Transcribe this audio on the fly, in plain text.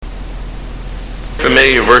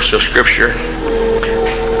Familiar verse of Scripture.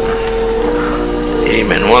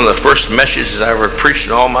 Amen. One of the first messages I ever preached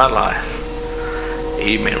in all my life.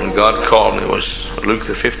 Amen. When God called me was Luke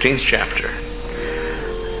the 15th chapter.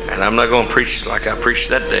 And I'm not going to preach like I preached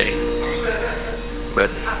that day,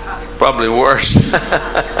 but probably worse.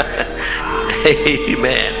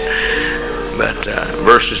 Amen. But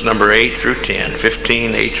verses number 8 through 10,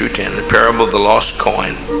 15, 8 through 10, the parable of the lost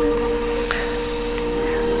coin.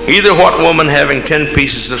 Either what woman having 10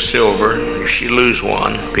 pieces of silver, if she lose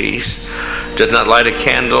one piece, does not light a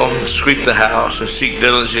candle, and sweep the house, and seek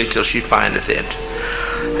diligently till she findeth it?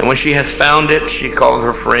 And when she hath found it, she calleth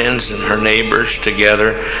her friends and her neighbors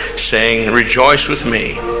together, saying, Rejoice with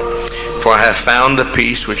me, for I have found the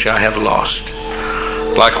piece which I have lost.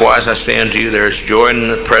 Likewise I say unto you, there is joy in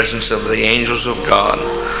the presence of the angels of God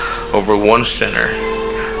over one sinner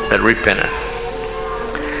that repenteth.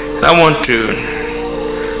 And I want to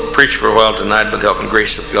preach for a while tonight by the help and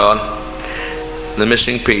grace of God. The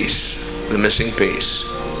missing piece. The missing piece.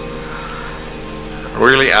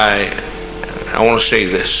 Really, I want to say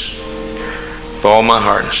this with all my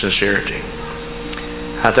heart and sincerity.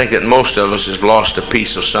 I think that most of us have lost a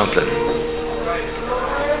piece of something.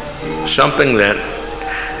 Something that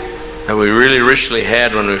we really richly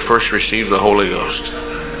had when we first received the Holy Ghost.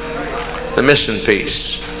 The missing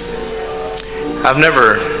piece. I've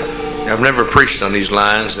never preached on these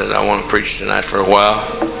lines that I want to preach tonight for a while.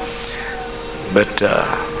 But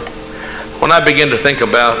when I began to think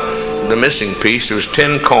about the missing piece, there was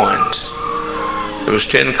 10 coins. There was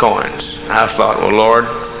 10 coins. I thought, well, Lord,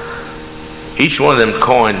 each one of them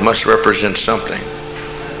coins must represent something.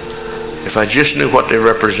 If I just knew what they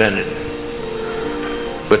represented.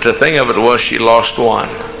 But the thing of it was, she lost one.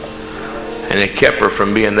 And it kept her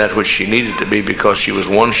from being that which she needed to be because she was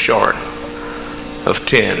one short of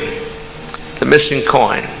 10. The missing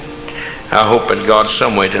coin. I hope that God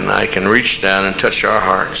some way tonight can reach down and touch our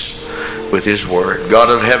hearts with His Word. God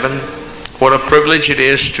of heaven, what a privilege it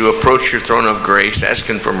is to approach your throne of grace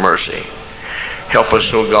asking for mercy. Help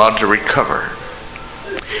us, O God, to recover.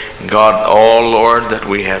 God, all, Lord, that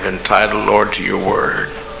we have entitled, Lord, to your Word.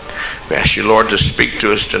 We ask you, Lord, to speak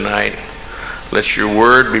to us tonight. Let your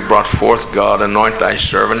Word be brought forth, God. Anoint thy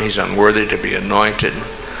servant. He's unworthy to be anointed.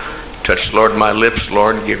 Touch, Lord, my lips,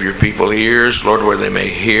 Lord. Give your people ears, Lord, where they may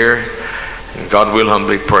hear. And God will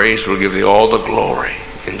humbly praise. We'll give thee all the glory.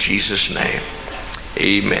 In Jesus' name.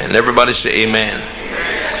 Amen. Everybody say amen.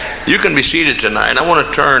 Amen. You can be seated tonight. I want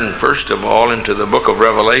to turn, first of all, into the book of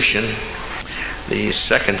Revelation, the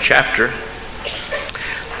 2nd chapter.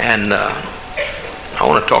 And I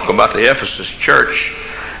want to talk about the Ephesus church.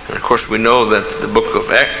 And, of course, we know that the book of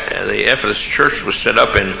the Ephesus church was set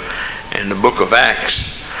up in the book of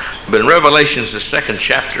Acts. But in Revelation's the 2nd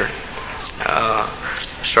chapter,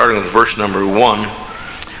 starting with verse number 1,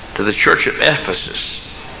 to the church of Ephesus,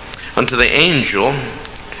 unto the angel,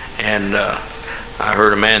 and I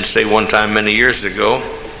heard a man say one time many years ago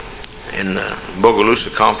in the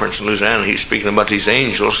Bogalusa conference in Louisiana, he's speaking about these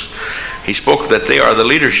angels. He spoke that they are the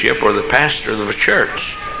leadership or the pastor of a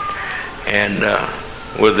church. And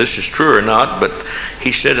whether this is true or not, but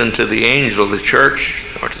he said unto the angel of the church,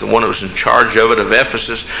 or to the one that was in charge of it, of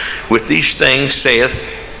Ephesus, with these things saith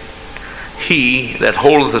he that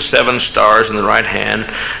holdeth the 7 stars in the right hand,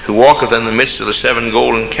 who walketh in the midst of the 7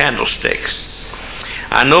 golden candlesticks.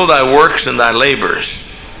 I know thy works and thy labors.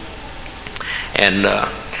 And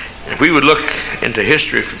if we would look into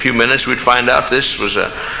history for a few minutes, we'd find out this was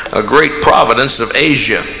a great providence of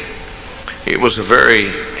Asia. It was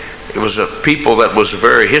a people that was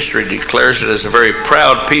history declares it as a very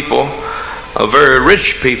proud people, a very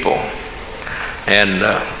rich people. And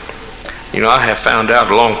I have found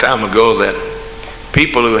out a long time ago that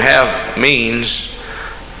people who have means,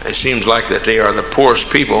 it seems like that they are the poorest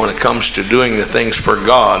people when it comes to doing the things for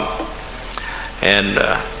God. And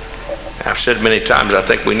I've said many times, I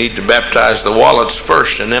think we need to baptize the wallets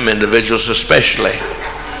first, and them individuals especially,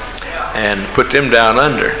 and put them down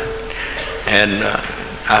under. And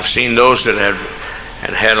I've seen those that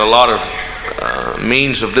had a lot of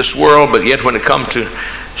means of this world, but yet when it comes to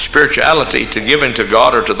spirituality, to giving to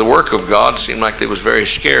God or to the work of God, seemed like they was very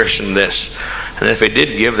scarce in this. And if they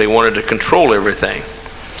did give, they wanted to control everything.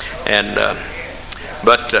 And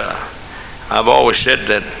but I've always said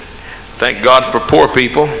that thank God for poor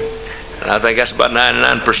people, and I think that's about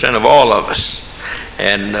 99% of all of us.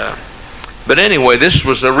 And but anyway, this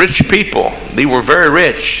was a rich people. They were very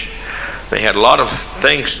rich. They had a lot of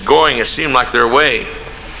things going, it seemed like, their way.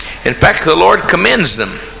 In fact, the Lord commends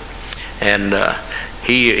them. And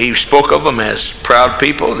he spoke of them as proud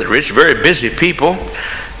people, the rich, very busy people.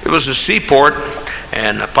 It was a seaport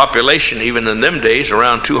and a population even in them days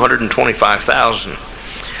around 225,000.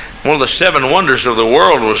 One of the seven wonders of the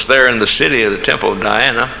world was there in the city of the Temple of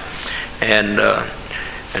Diana, and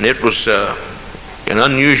it was an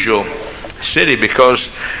unusual city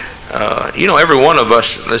because every one of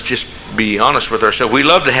us, let's just be honest with ourselves, we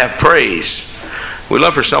love to have praise. We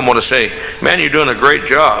love for someone to say, man, you're doing a great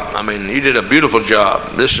job. I mean, you did a beautiful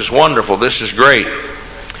job. This is wonderful. This is great.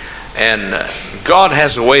 And God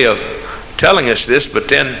has a way of telling us this, but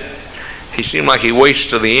then he seemed like he waits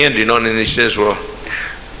to the end, and then he says, well,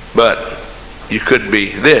 but you could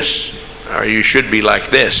be this, or you should be like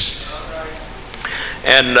this.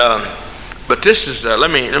 And but this is, let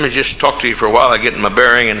me just talk to you for a while. I get in my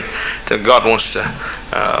bearing until God wants to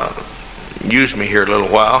use me here a little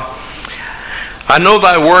while. I know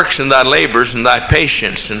thy works and thy labors and thy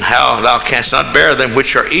patience, and how thou canst not bear them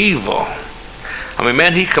which are evil. I mean,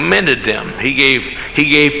 man, he commended them. He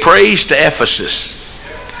gave praise to Ephesus.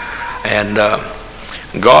 And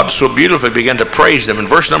God so beautifully began to praise them. In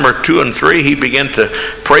verse number 2 and 3, he began to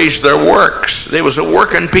praise their works. They was a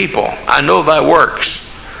working people. I know thy works.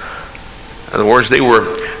 In other words, they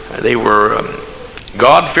were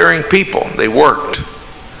God-fearing people. They worked.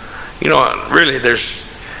 Really, let's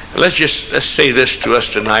say this to us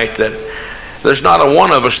tonight, that there's not a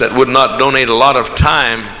one of us that would not donate a lot of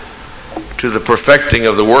time to the perfecting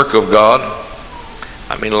of the work of God.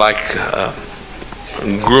 I mean, like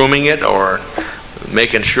grooming it, or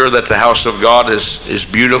making sure that the house of God is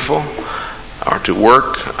beautiful, or to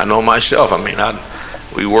work. I know myself. I mean,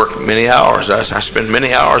 we work many hours. I spend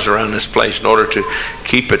many hours around this place in order to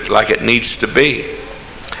keep it like it needs to be.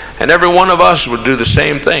 And every one of us would do the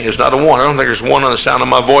same thing. There's not a one. I don't think there's one on the sound of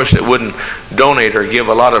my voice that wouldn't donate or give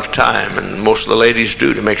a lot of time. And most of the ladies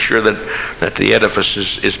do, to make sure that the edifice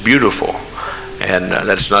is beautiful, and that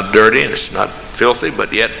it's not dirty and it's not filthy,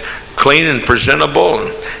 but yet clean and presentable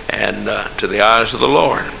and to the eyes of the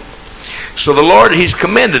Lord. So the Lord, he's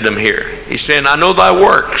commended them here. He's saying, I know thy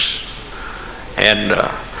works.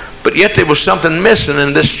 But yet there was something missing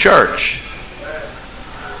in this church.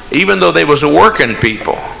 Even though they was a working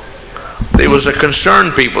people, they was a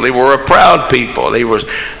concerned people. They were a proud people. They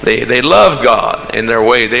loved God in their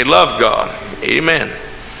way. They loved God. Amen.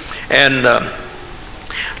 And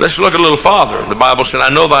let's look a little farther. The Bible said, I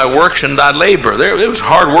know thy works and thy labor. They was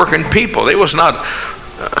hard-working people. They was not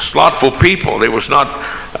slothful people. They was not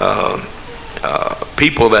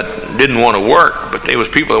people that didn't want to work, but they was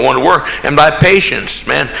people that wanted to work. And by patience,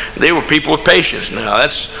 man, they were people with patience. Now,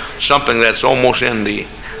 that's something that's almost in the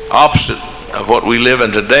opposite of what we live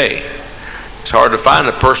in today. It's hard to find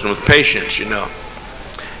a person with patience,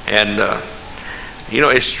 And,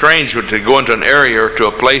 it's strange to go into an area or to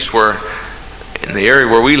a place where, in the area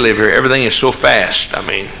where we live here, everything is so fast. I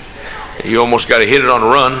mean, you almost got to hit it on a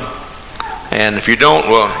run. And if you don't,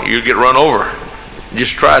 well, you get run over.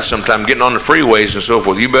 Just try it sometime, getting on the freeways and so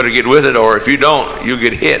forth. You better get with it, or if you don't, you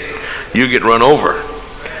get hit. You get run over.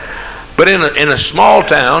 But in a small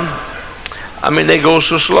town, I mean, they go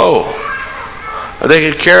so slow. They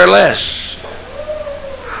could care less.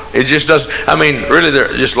 It just does. I mean, really,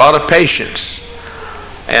 there's just a lot of patience.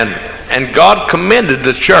 And God commended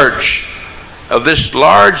the church of this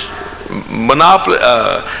large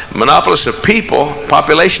monopolist of people,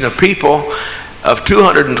 population of people, of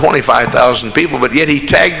 225,000 people, but yet he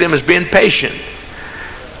tagged them as being patient.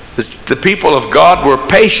 The people of God were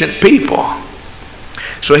patient people.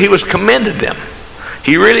 So he was commended them.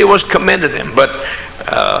 He really was commended them, but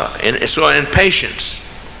in patience.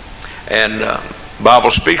 And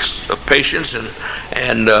Bible speaks of patience,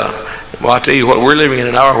 and well, I tell you what, we're living in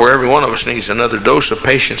an hour where every one of us needs another dose of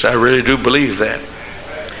patience. I really do believe that.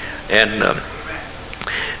 And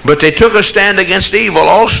but they took a stand against evil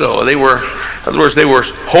also. They were, in other words, they were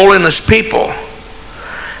holiness people.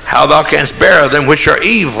 How thou canst bear them which are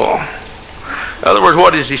evil. In other words,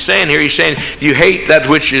 what is he saying here? He's saying you hate that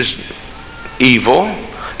which is evil.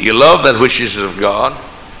 You love that which is of God.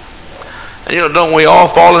 And don't we all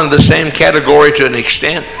fall into the same category to an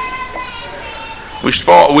extent?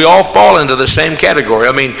 We all fall into the same category.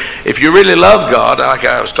 I mean, if you really love God, like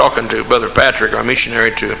I was talking to Brother Patrick, our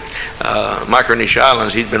missionary to Micronesia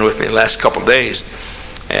Islands. He'd been with me the last couple of days,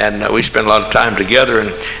 and we spent a lot of time together.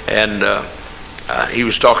 And he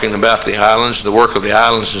was talking about the islands, the work of the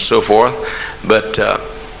islands, and so forth. But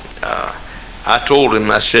I told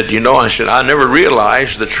him, I said, I never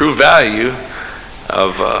realized the true value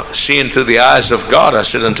of seeing through the eyes of God. I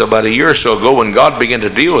said, until about a year or so ago, when God began to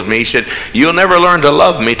deal with me, he said, you'll never learn to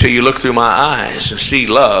love me till you look through my eyes and see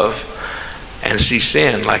love and see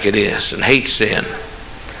sin like it is and hate sin.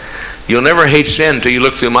 You'll never hate sin until you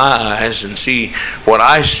look through my eyes and see what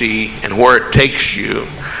I see and where it takes you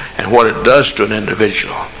and what it does to an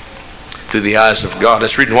individual through the eyes of God.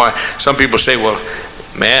 That's the reason why some people say, well,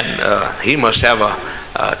 man, he must have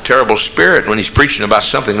a terrible spirit when he's preaching about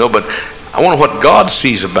something. No, but I wonder what God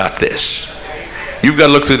sees about this. You've got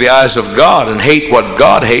to look through the eyes of God and hate what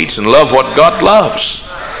God hates and love what God loves.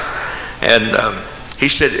 And he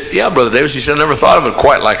said, yeah, Brother Davis, he said, I never thought of it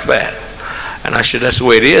quite like that. And I said, that's the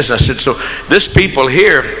way it is. And I said, so this people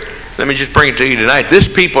here, let me just bring it to you tonight. This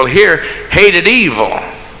people here hated evil.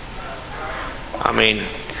 I mean,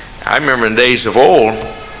 I remember in days of old,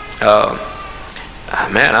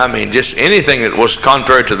 just anything that was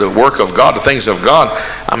contrary to the work of God, the things of God,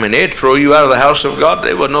 I mean, they'd throw you out of the house of God.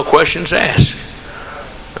 There was no questions asked.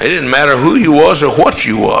 It didn't matter who you was or what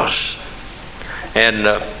you was. And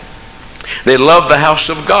they loved the house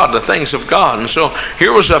of God, the things of God. And so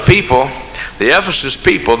here was a people, the Ephesus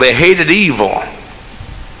people, they hated evil.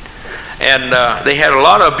 And they had a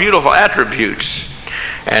lot of beautiful attributes.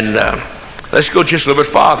 And let's go just a little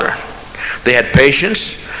bit farther. They had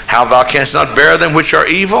patience. How thou canst not bear them which are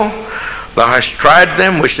evil. Thou hast tried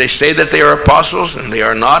them which they say that they are apostles, and they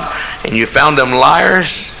are not. And you found them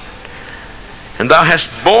liars. And thou hast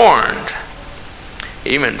borne,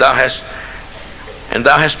 and thou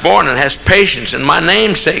hast borne and hast patience, and my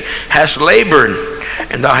name's sake hast labored,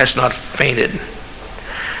 and thou hast not fainted. In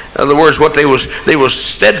other words, what they was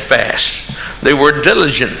steadfast. They were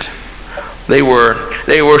diligent. They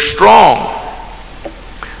were strong.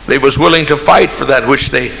 They was willing to fight for that which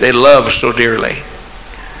they loved so dearly.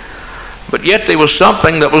 But yet there was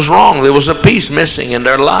something that was wrong. There was a piece missing in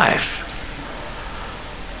their life.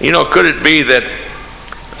 You know, could it be that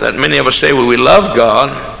many of us say, well, we love God,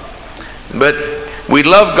 but we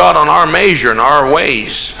love God on our measure and our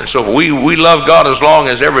ways. And so we love God as long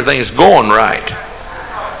as everything's going right.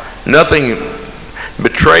 Nothing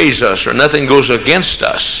betrays us or nothing goes against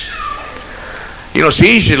us. You know, it's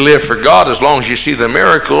easy to live for God as long as you see the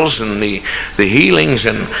miracles and the healings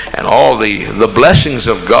and all the blessings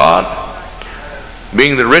of God.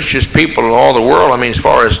 Being the richest people in all the world, I mean, as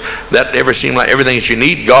far as that ever seemed like everything that you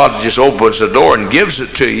need, God just opens the door and gives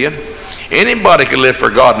it to you. Anybody can live for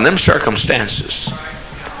God in them circumstances.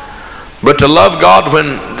 But to love God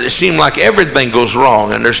when it seemed like everything goes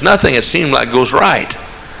wrong and there's nothing that seemed like goes right.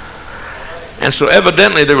 And so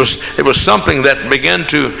evidently there was something that began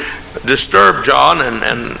to disturb John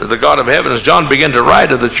and the God of heaven as John began to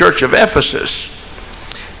write of the church of Ephesus.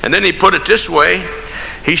 And then he put it this way.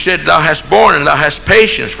 He said, thou hast borne and thou hast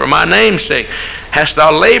patience for my name's sake. Hast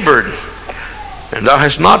thou labored and thou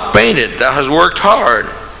hast not fainted. Thou hast worked hard.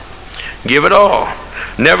 Give it all.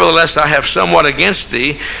 Nevertheless, I have somewhat against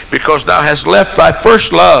thee, because thou hast left thy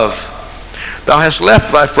first love. Thou hast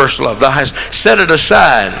left thy first love. Thou hast set it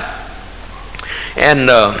aside. And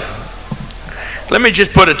let me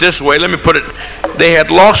just put it this way. They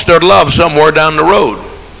had lost their love somewhere down the road.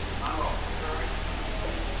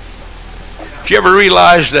 Did you ever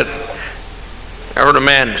realize that? I heard a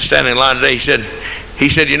man standing in line today. He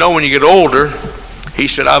said, you know, when you get older, he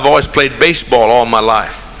said, I've always played baseball all my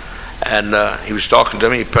life. And he was talking to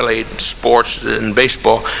me. He played sports and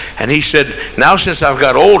baseball. And he said, now since I've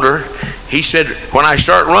got older, he said, when I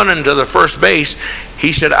start running to the first base,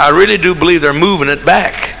 he said, I really do believe they're moving it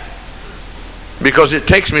back, because it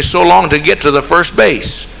takes me so long to get to the first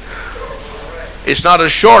base. It's not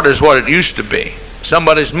as short as what it used to be.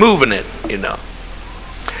 Somebody's moving it, you know.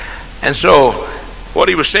 And so what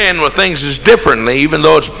he was saying with things is differently, even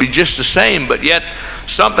though it's be just the same, but yet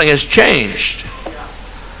something has changed.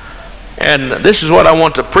 And this is what I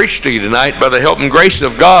want to preach to you tonight. By the help and grace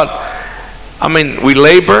of God, I mean, we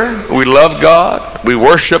labor, we love God, we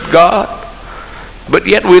worship God, but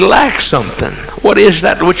yet we lack something. What is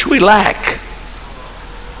that which we lack?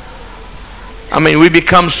 I mean, we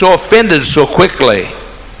become so offended so quickly.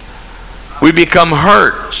 We become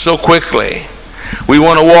hurt so quickly. We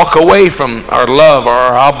want to walk away from our love or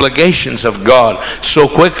our obligations of God so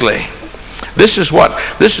quickly. This is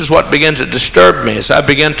what began to disturb me as I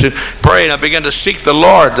began to pray and I began to seek the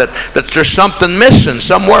Lord, that there's something missing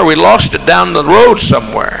somewhere. We lost it down the road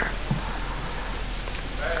somewhere.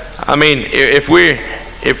 I mean,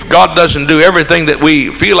 if God doesn't do everything that we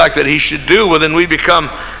feel like that He should do, well, then we become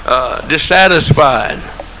dissatisfied.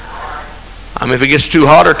 I mean, if it gets too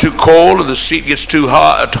hot or too cold, or the seat gets too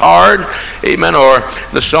hard, amen, or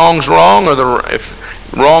the song's wrong, or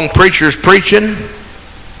if wrong preacher's preaching,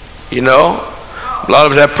 you know. A lot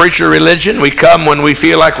of us have preacher religion. We come when we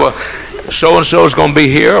feel like, well, so-and-so is going to be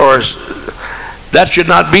here, or that should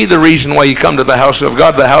not be the reason why you come to the house of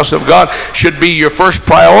God. The house of God should be your first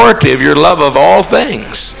priority of your love of all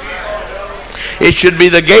things. It should be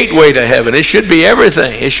the gateway to heaven. It should be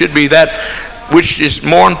everything. It should be that which is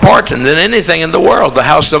more important than anything in the world. The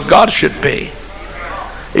house of God should be.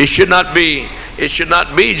 It should not be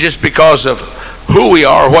just because of who we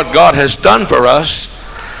are, what God has done for us,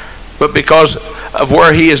 but because of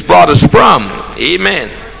where He has brought us from. Amen.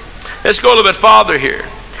 Let's go a little bit farther here.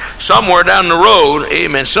 Somewhere down the road,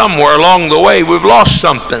 amen, somewhere along the way, we've lost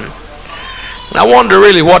something. And I wonder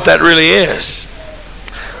really what that really is.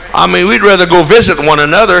 I mean, we'd rather go visit one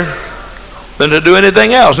another than to do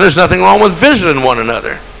anything else. There's nothing wrong with visiting one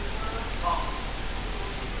another.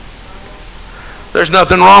 There's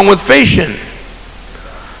nothing wrong with fishing.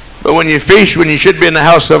 But when you fish, when you should be in the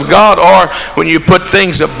house of God, or when you put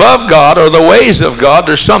things above God or the ways of God,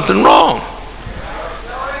 there's something wrong.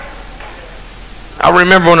 I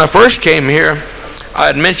remember when I first came here, I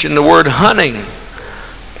had mentioned the word hunting.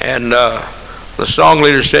 And the song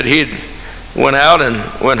leader said he'd went out and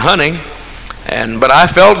went hunting. But I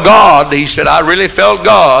felt God. He said, I really felt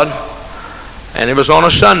God. And it was on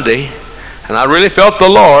a Sunday. And I really felt the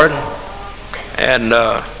Lord. And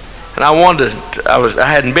I wanted to, I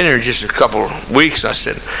hadn't been here just a couple of weeks. I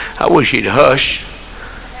said, I wish he'd hush,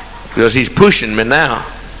 because he's pushing me now.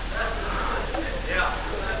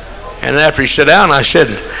 And after he sat down, I said,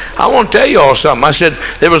 I want to tell you all something. I said,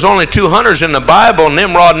 there was only 2 hunters in the Bible,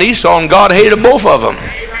 Nimrod and Esau, and God hated both of them.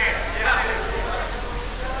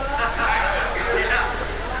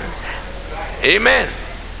 Amen.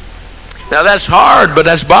 Now that's hard, but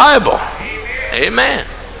that's Bible. Amen.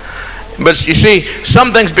 But you see,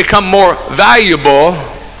 some things become more valuable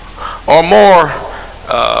or more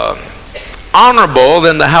honorable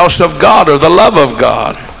than the house of God or the love of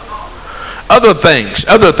God. Other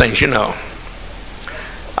things, you know.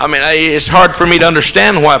 I mean, it's hard for me to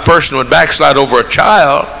understand why a person would backslide over a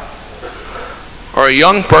child or a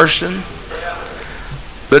young person.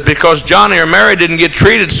 But because Johnny or Mary didn't get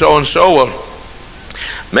treated so-and-so, well,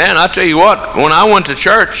 man, I tell you what, when I went to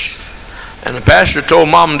church and the pastor told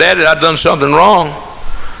Mom and Daddy I'd done something wrong,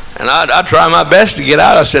 and I'd try my best to get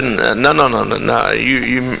out, I said, no,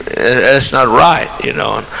 you that's not right, you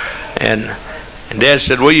know. And Dad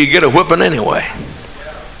said, well, you get a whipping anyway,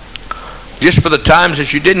 just for the times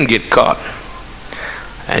that you didn't get caught.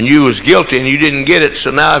 And you was guilty and you didn't get it,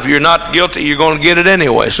 so now if you're not guilty, you're going to get it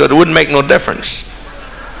anyway, so it wouldn't make no difference.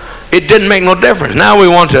 It didn't make no difference. Now we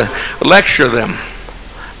want to lecture them.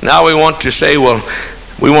 Now we want to say, well,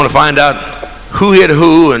 we want to find out who hit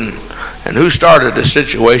who and who started the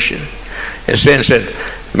situation. And said,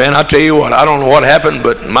 man, I'll tell you what, I don't know what happened,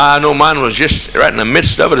 but I know mine was just right in the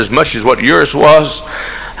midst of it as much as what yours was.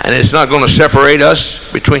 And it's not going to separate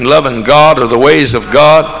us between loving God or the ways of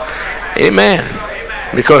God. Amen.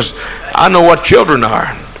 Because I know what children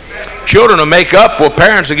are. Children will make up while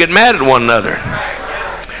parents will get mad at one another.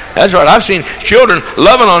 That's right. I've seen children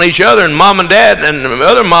loving on each other, and mom and dad and the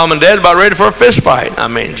other mom and dad about ready for a fist fight. I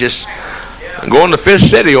mean, just going to Fist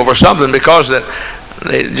City over something because that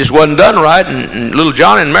they just wasn't done right, and little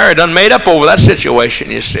Johnny and Mary done made up over that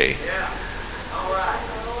situation, you see.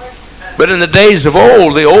 But in the days of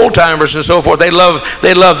old, the old timers and so forth, they loved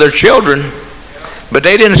their children, but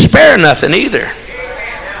they didn't spare nothing either.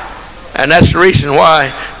 And that's the reason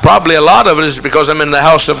why probably a lot of it is because I'm in the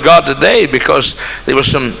house of God today, because there was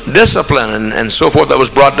some discipline and so forth that was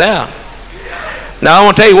brought down. Now I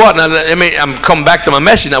want to tell you what, now I'm coming back to my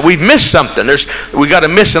message now. We've missed something. We got a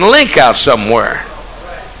missing link out somewhere.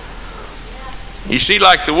 You see,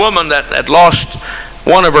 like the woman that lost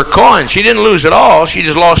one of her coins, she didn't lose it all, she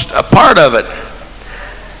just lost a part of it.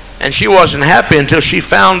 And she wasn't happy until she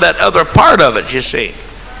found that other part of it, you see.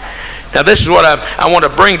 Now this is what I want to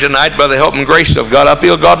bring tonight by the help and grace of God. I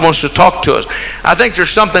feel God wants to talk to us. I think there's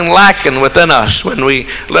something lacking within us when we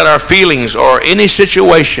let our feelings or any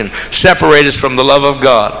situation separate us from the love of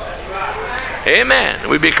God. Amen.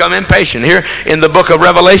 We become impatient. Here in the book of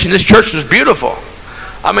Revelation, this church was beautiful.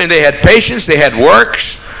 I mean, they had patience, they had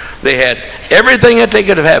works, they had everything that they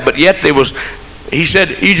could have had, but yet he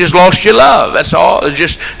said, you just lost your love. That's all.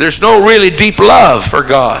 There's no really deep love for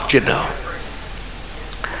God, you know.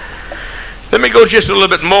 Let me go just a little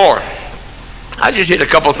bit more. I just hit a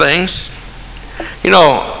couple things. You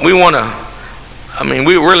know,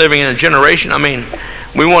 we're living in a generation,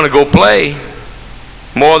 we want to go play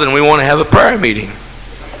more than we want to have a prayer meeting.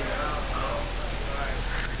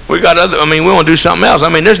 We want to do something else.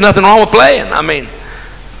 There's nothing wrong with playing.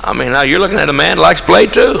 Now you're looking at a man that likes to play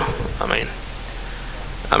too.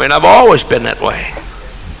 I've always been that way.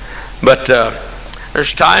 But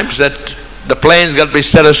there's times that the playing's got to be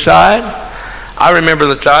set aside. I remember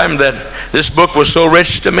the time that this book was so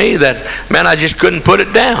rich to me that, man, I just couldn't put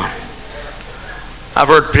it down. I've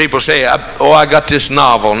heard people say, I got this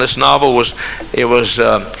novel, and this novel was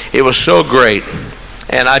so great,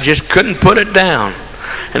 and I just couldn't put it down.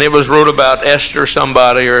 And it was wrote about Esther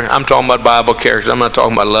somebody, or I'm talking about Bible characters. I'm not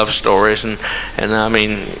talking about love stories. And I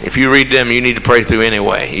mean, if you read them, you need to pray through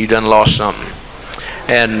anyway. You done lost something.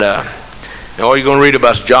 And all you're going to read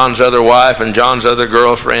about is John's other wife and John's other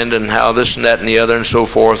girlfriend and how this and that and the other and so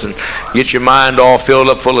forth, and get your mind all filled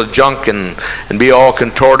up full of junk and be all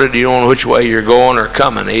contorted. You don't know which way you're going or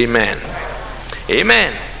coming. Amen.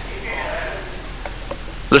 Amen.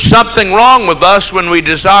 There's something wrong with us when we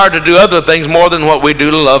desire to do other things more than what we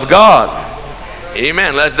do to love God.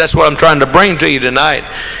 Amen. That's what I'm trying to bring to you tonight.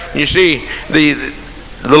 You see, the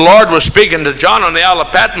Lord was speaking to John on the Isle of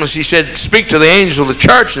Patmos. He said, speak to the angel of the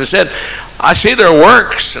church, and said, I see their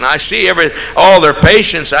works, and I see all their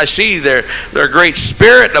patience. I see their great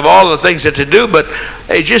spirit of all the things that they do, but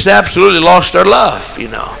they just absolutely lost their love, you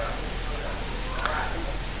know.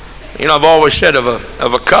 You know, I've always said of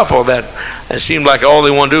a couple that it seemed like all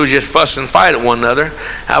they want to do is just fuss and fight at one another.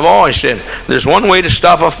 I've always said, there's one way to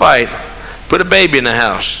stop a fight. Put a baby in the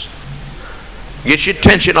house. Get your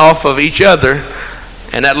attention off of each other,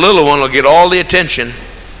 and that little one will get all the attention.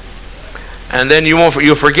 And then you'll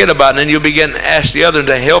forget about it, and then you'll begin to ask the other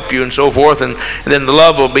to help you and so forth, and then the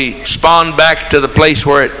love will be spawned back to the place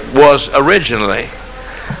where it was originally.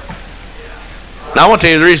 Now I want to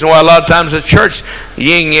tell you the reason why a lot of times the church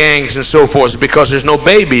yin-yangs and so forth is because there's no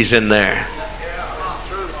babies in there.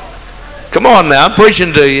 Come on now, I'm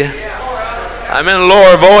preaching to you. I'm in a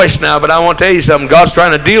lower voice now, but I want to tell you something. God's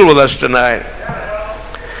trying to deal with us tonight.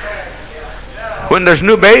 When there's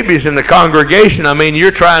new babies in the congregation, I mean,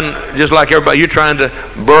 you're trying, just like everybody, you're trying to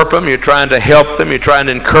burp them, you're trying to help them, you're trying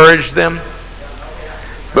to encourage them.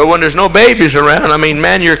 But when there's no babies around, I mean,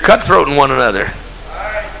 man, you're cutthroating one another.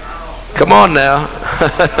 Come on now.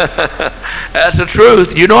 That's the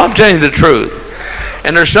truth. You know I'm telling you the truth.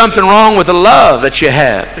 And there's something wrong with the love that you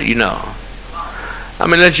have, you know. I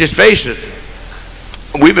mean, let's just face it.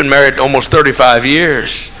 We've been married almost 35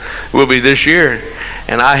 years. We'll be this year.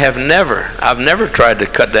 And I've never tried to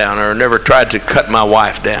cut down or never tried to cut my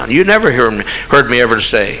wife down. You never heard me ever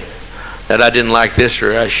say that I didn't like this,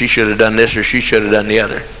 or she should have done this, or she should have done the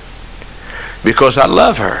other. Because I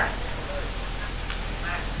love her.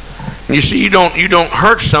 You see, you don't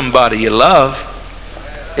hurt somebody you love.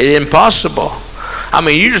 It's impossible. I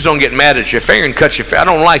mean, you just don't get mad at your finger and cut your finger. I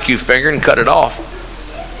don't like you finger and cut it off.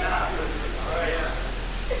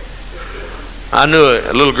 I knew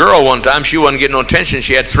a little girl one time. She wasn't getting no attention.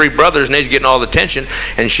 She had 3 brothers, and they's getting all the attention.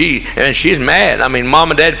 And she's mad. I mean,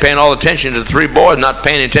 mom and dad paying all the attention to the 3 boys, not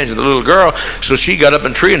paying attention to the little girl. So she got up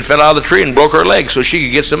in the tree and fell out of the tree and broke her leg so she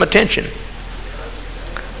could get some attention.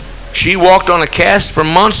 She walked on a cast for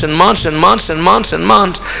months and months and months and months and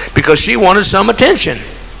months because she wanted some attention.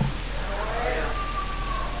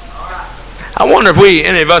 I wonder if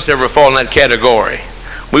any of us ever fall in that category.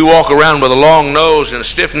 We walk around with a long nose and a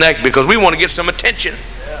stiff neck because we want to get some attention.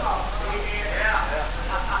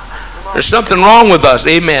 There's something wrong with us.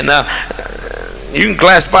 Amen. Now, you can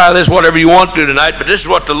classify this whatever you want to tonight, but this is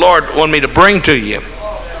what the Lord wanted me to bring to you.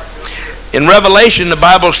 In Revelation, the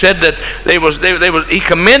Bible said that He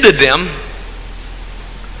commended them,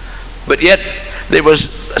 but yet there was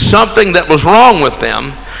something that was wrong with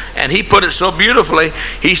them, and He put it so beautifully.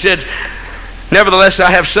 He said, nevertheless, I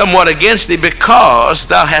have somewhat against thee, because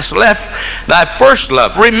thou hast left thy first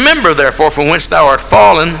love. Remember, therefore, from whence thou art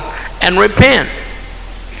fallen, and repent.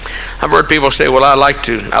 I've heard people say, well, I like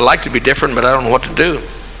to be different, but I don't know what to do.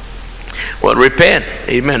 Well, repent.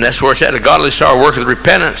 Amen. That's where it's at. A godly sorrow worketh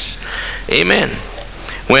repentance. Amen.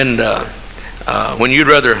 When you'd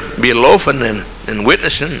rather be loafing than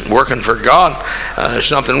witnessing, working for God, there's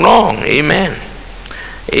something wrong. Amen.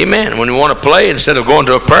 Amen. When we want to play instead of going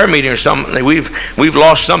to a prayer meeting or something, we've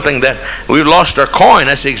lost something, that we've lost our coin.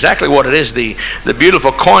 That's exactly what it is, the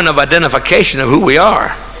beautiful coin of identification of who we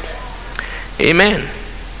are. Amen.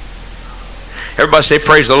 Everybody say,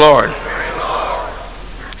 praise the Lord.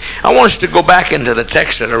 I want us to go back into the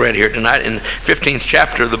text that I read here tonight in 15th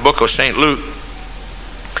chapter of the book of St. Luke,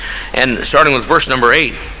 and starting with verse number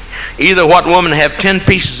 8. Either what woman have 10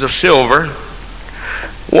 pieces of silver?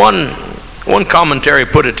 One commentary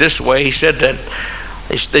put it this way. He said that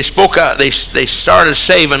they started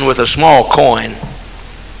saving with a small coin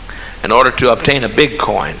in order to obtain a big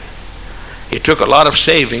coin. It took a lot of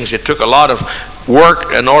savings. It took a lot of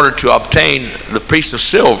work in order to obtain the piece of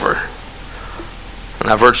silver. And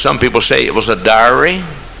I've heard some people say it was a dowry.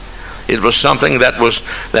 It was something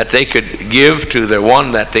that they could give to the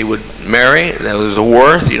one that they would marry. That was the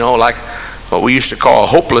worth, like what we used to call a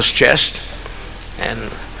hopeless chest. And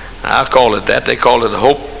I call it that. They call it a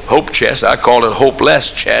hope chest. I call it a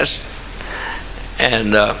hopeless chest.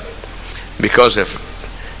 And because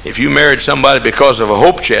if you married somebody because of a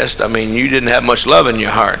hope chest, I mean, you didn't have much love in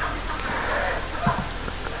your heart.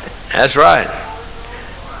 That's right.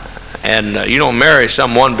 And you don't marry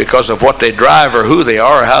someone because of what they drive or who they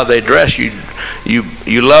are or how they dress. You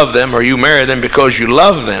love them, or you marry them because you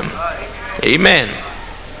love them. Amen.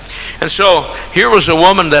 And so here was a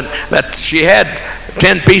woman that she had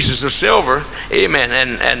 10 pieces of silver. Amen.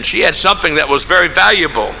 And she had something that was very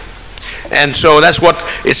valuable. And so that's what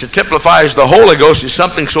it typifies the Holy Ghost, is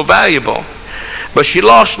something so valuable. But she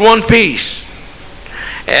lost one piece.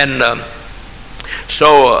 And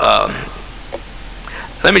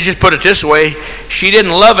let me just put it this way. She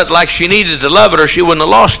didn't love it like she needed to love it, or she wouldn't have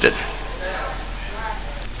lost it.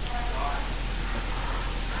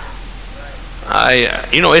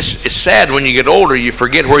 It's sad when you get older, you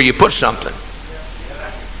forget where you put something.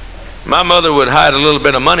 My mother would hide a little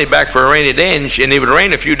bit of money back for a rainy day, and it would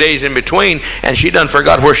rain a few days in between, and she done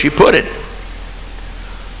forgot where she put it.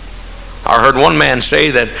 I heard one man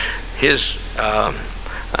say that his,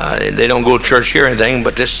 they don't go to church here or anything,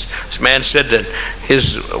 but this man said that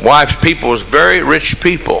his wife's people was very rich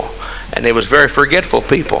people, and they was very forgetful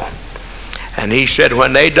people. And he said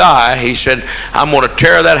when they die, he said, I'm going to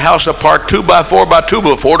tear that house apart 2 by 4 by 2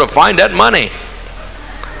 by 4 to find that money.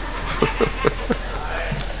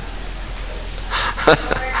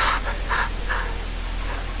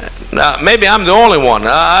 Now, maybe I'm the only one.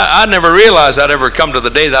 I never realized I'd ever come to the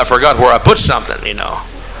day that I forgot where I put something,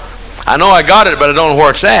 I know I got it, but I don't know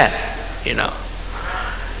where it's at,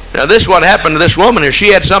 Now, this is what happened to this woman here. She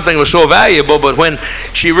had something that was so valuable, but when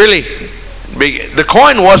she really, the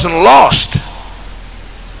coin wasn't lost.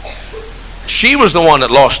 She was the one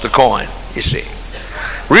that lost the coin, you see.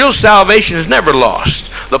 Real salvation is never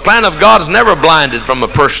lost. The plan of God is never blinded from a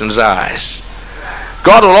person's eyes.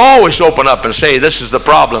 God will always open up and say, this is the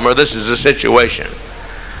problem, or this is the situation.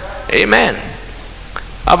 Amen.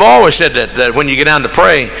 I've always said that when you get down to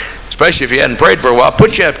pray, especially if you hadn't prayed for a while,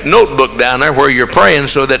 put your notebook down there where you're praying,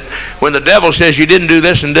 so that when the devil says you didn't do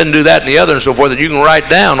this and didn't do that and the other and so forth, that you can write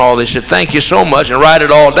down all this. Said, thank you so much, and write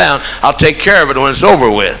it all down. I'll take care of it when it's over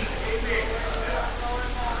with.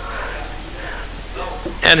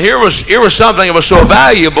 And here was something that was so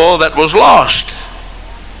valuable that was lost.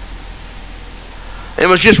 It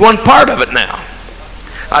was just one part of it now.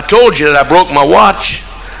 I told you that I broke my watch,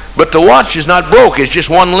 but the watch is not broke. It's just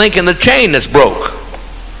one link in the chain that's broke.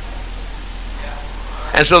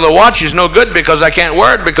 And so the watch is no good because I can't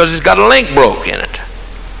wear it, because it's got a link broke in it.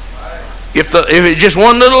 If it's just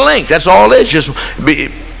one little link, that's all it is.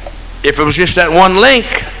 If it was just that one link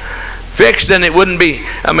fixed, then it wouldn't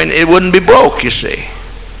be broke, you see.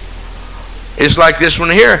 It's like this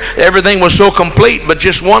one here. Everything was so complete, but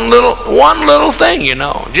just one little thing,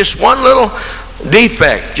 just one little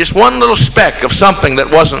defect, just one little speck of something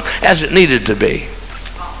that wasn't as it needed to be.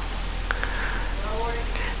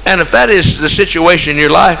 And if that is the situation in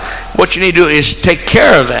your life, what you need to do is take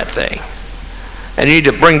care of that thing. And you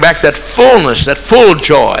need to bring back that fullness, that full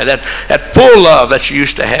joy, that full love that you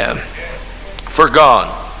used to have for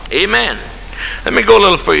God. Amen. Let me go a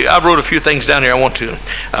little for you. I wrote a few things down here I want to.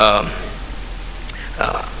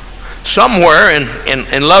 Somewhere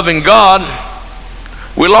in loving God,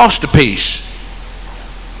 we lost a piece.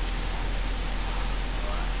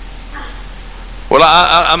 Well,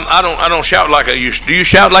 I don't shout like I used to. Do you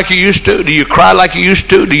shout like you used to? Do you cry like you used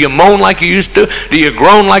to? Do you moan like you used to? Do you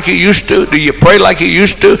groan like you used to? Do you pray like you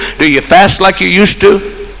used to? Do you fast like you used to?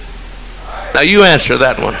 Now you answer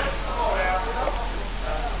that one.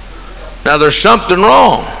 Now there's something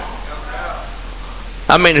wrong.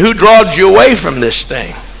 I mean, who drawed you away from this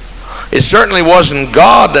thing? It certainly wasn't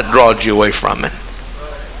God that drawed you away from it.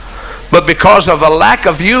 But because of a lack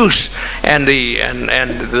of use and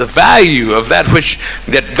the value of that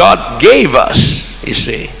that God gave us, you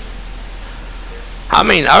see. I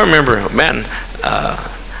mean, I remember, man,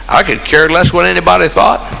 I could care less what anybody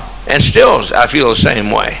thought, and still I feel the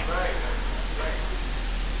same way.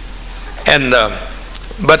 And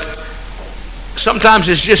but sometimes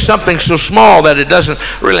it's just something so small that it doesn't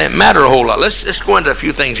really matter a whole lot. Let's go into a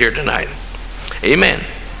few things here tonight. Amen.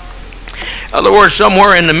 In other words,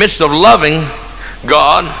 somewhere in the midst of loving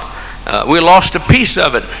God, we lost a piece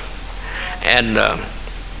of it. And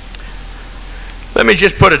let me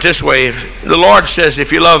just put it this way. The Lord says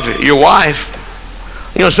if you love your wife,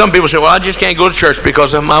 some people say, well, I just can't go to church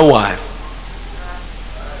because of my wife.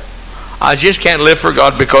 I just can't live for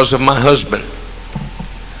God because of my husband.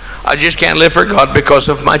 I just can't live for God because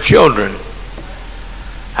of my children.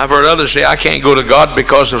 I've heard others say, I can't go to God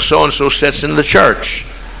because of so-and-so sits in the church.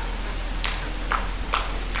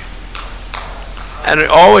 And they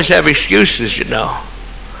always have excuses, you know.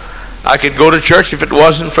 I could go to church if it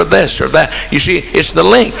wasn't for this or that. You see, it's the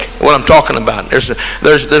link, what I'm talking about. There's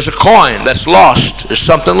a coin that's lost. There's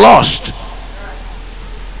something lost.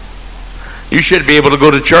 You should be able to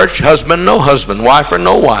go to church, husband, no husband, wife or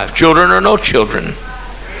no wife, children or no children.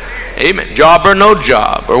 Amen. Job or no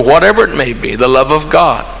job, or whatever it may be, the love of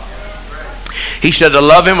God. He said to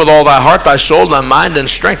love him with all thy heart, thy soul, thy mind, and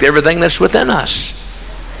strength, everything that's within us.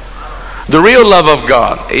 The real love of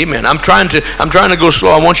God. Amen. I'm trying to go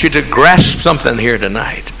slow. I want you to grasp something here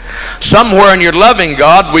tonight. Somewhere in your loving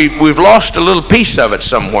God, we've lost a little piece of it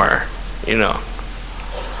somewhere, you know.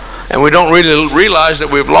 And we don't really realize that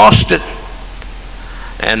we've lost it.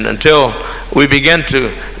 And until we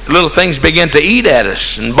little things begin to eat at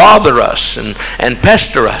us and bother us and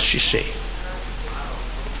pester us, you see.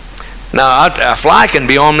 Now, a fly can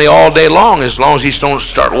be on me all day long as he don't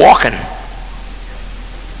start walking.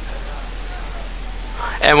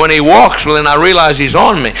 And when he walks, well, then I realize he's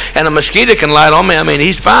on me. And a mosquito can light on me. I mean,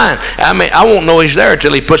 he's fine. I won't know he's there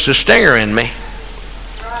until he puts a stinger in me.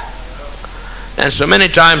 And so many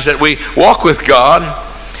times that we walk with God,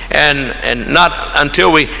 and not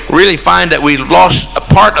until we really find that we've lost a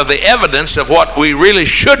part of the evidence of what we really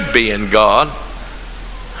should be in God,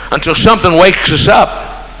 until something wakes us up.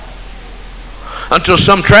 Until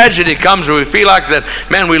some tragedy comes where we feel like that,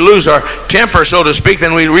 man, we lose our temper, so to speak,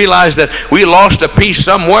 then we realize that we lost a piece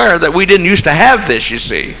somewhere that we didn't used to have this, you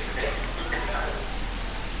see.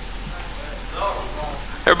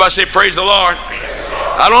 Everybody say, praise the Lord.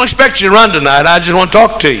 I don't expect you to run tonight. I just want to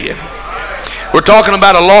talk to you. We're talking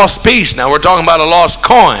about a lost piece now. We're talking about a lost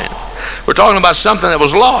coin. We're talking about something that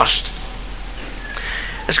was lost.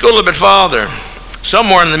 Let's go a little bit farther.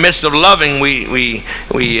 Somewhere in the midst of loving, we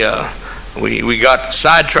got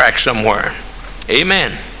sidetracked somewhere.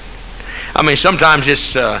 Amen. I mean, sometimes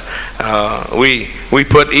it's we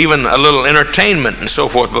put even a little entertainment and so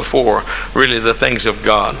forth before really the things of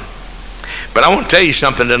God. But I want to tell you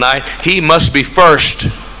something tonight. He must be first.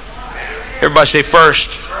 Everybody say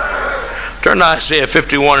first. Turn to Isaiah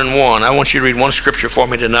 51:1. I want you to read one scripture for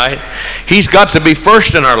me tonight. He's got to be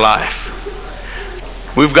first in our life.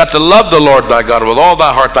 We've got to love the Lord thy God with all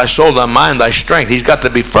thy heart, thy soul, thy mind, thy strength. He's got to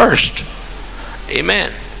be first.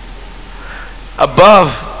 Amen.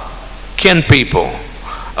 Above kin people,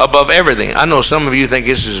 above everything. I know some of you think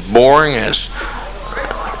this is boring as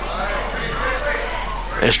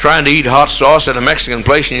trying to eat hot sauce at a Mexican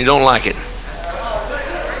place and you don't like it.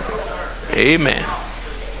 Amen.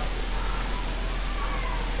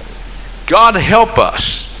 God help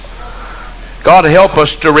us. God help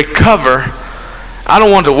us to recover. I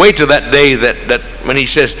don't want to wait till that day that when he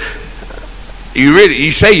says,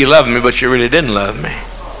 you say you love me, but you really didn't love me.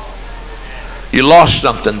 You lost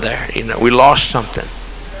something there. You know, we lost something.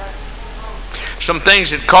 Some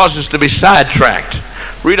things that cause us to be sidetracked.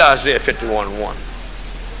 Read Isaiah 51:1.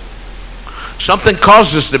 Something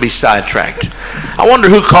caused us to be sidetracked. I wonder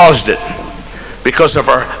who caused it. Because of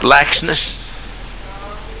our laxness.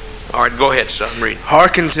 All right, go ahead, son. Read.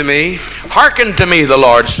 Hearken to me. Hearken to me, the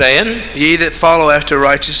Lord saying. Ye that follow after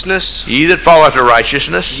righteousness. Ye that follow after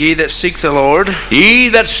righteousness. Ye that seek the Lord. Ye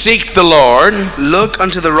that seek the Lord. Look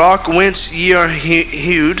unto the rock whence ye are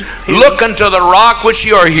hewed. Look unto the rock which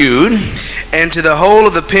ye are hewed. And to the hole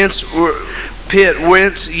of the pit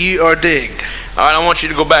whence ye are digged. All right, I want you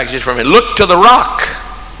to go back just for a minute. Look to the rock.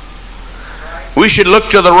 We should look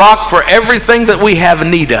to the rock for everything that we have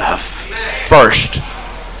need of first.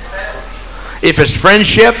 If it's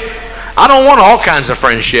friendship, I don't want all kinds of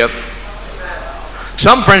friendship.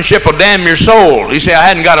 Some friendship will damn your soul. You say, I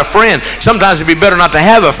hadn't got a friend. Sometimes it'd be better not to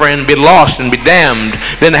have a friend and be lost and be damned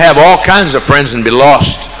than to have all kinds of friends and be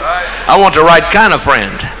lost. I want the right kind of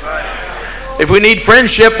friend. If we need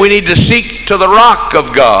friendship, we need to seek to the rock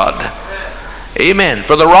of God. Amen.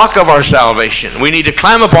 For the rock of our salvation. We need to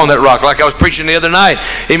climb upon that rock like I was preaching the other night.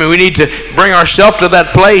 Amen. We need to bring ourselves to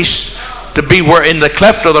that place to be where in the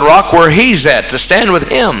cleft of the rock where he's at, to stand with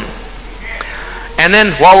him. And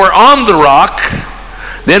then while we're on the rock,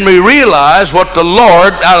 then we realize what the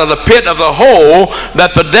Lord out of the pit of the hole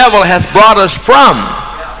that the devil hath brought us from.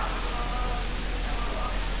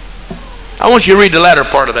 I want you to read the latter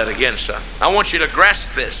part of that again, son. I want you to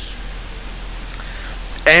grasp this.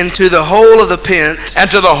 And to the hole of the pit. And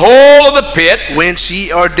to the hole of the pit. Whence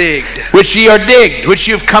ye are digged. Which ye are digged. Which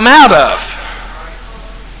you've come out of.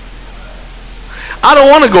 I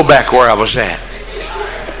don't want to go back where I was at.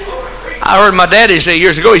 I heard my daddy say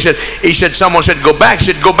years ago, he said, someone said, go back.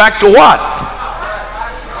 He said, go back to what?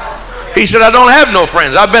 He said, I don't have no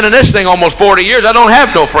friends. I've been in this thing almost 40 years. I don't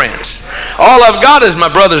have no friends. All I've got is my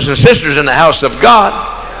brothers and sisters in the house of God.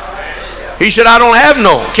 He said, I don't have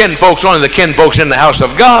no kinfolks, only the kinfolks in the house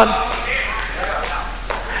of God.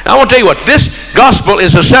 Now, I want to tell you what, this gospel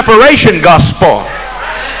is a separation gospel.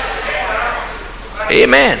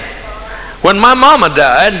 Amen. When my mama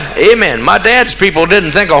died, amen, my dad's people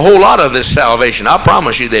didn't think a whole lot of this salvation. I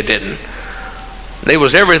promise you they didn't. There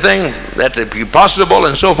was everything that could be possible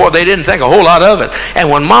and so forth. They didn't think a whole lot of it.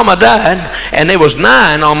 And when mama died, and there was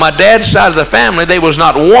 9 on my dad's side of the family, there was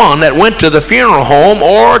not one that went to the funeral home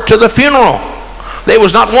or to the funeral. There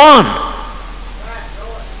was not one.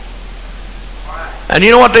 And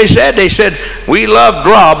you know what they said? They said, we loved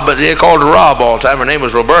Rob, but they called her Rob all the time. Her name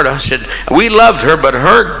was Roberta. Said, we loved her, but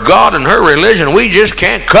her God and her religion, we just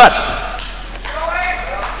can't cut.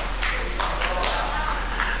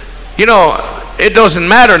 You know, it doesn't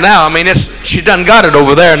matter now. I mean, she done got it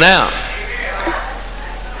over there now.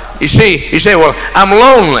 You see, you say, well, I'm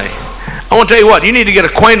lonely. I want to tell you what, you need to get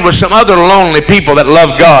acquainted with some other lonely people that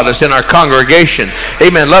love God that's in our congregation.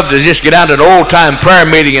 Amen. Love to just get out to an old-time prayer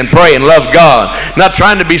meeting and pray and love God. Not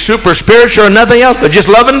trying to be super spiritual or nothing else, but just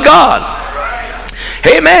loving God.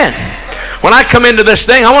 Amen. When I come into this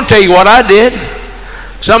thing, I want to tell you what I did.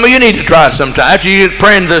 Some of you need to try it sometime. After you get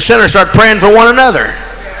praying to the sinner, start praying for one another.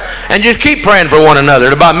 And just keep praying for one another.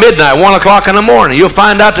 At about midnight, 1 o'clock in the morning, you'll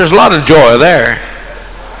find out there's a lot of joy there.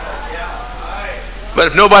 But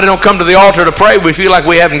if nobody don't come to the altar to pray, we feel like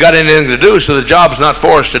we haven't got anything to do, so the job's not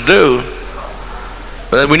for us to do.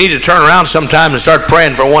 But we need to turn around sometime and start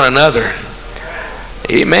praying for one another.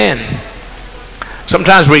 Amen.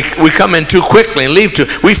 Sometimes we come in too quickly and leave too.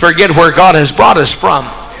 We forget where God has brought us from.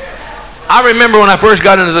 I remember when I first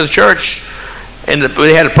got into the church, and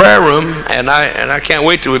we had a prayer room, and I can't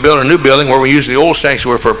wait till we build a new building where we use the old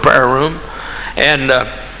sanctuary for a prayer room.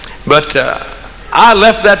 But I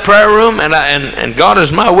left that prayer room, and God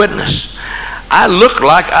is my witness. I looked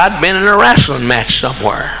like I'd been in a wrestling match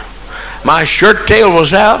somewhere. My shirt tail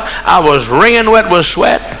was out. I was wringing wet with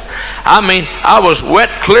sweat. I mean, I was wet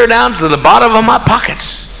clear down to the bottom of my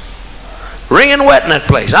pockets. Wringing wet in that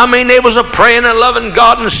place. I mean, there was a praying and loving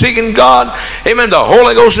God and seeking God. Amen. The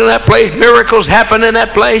Holy Ghost in that place. Miracles happened in that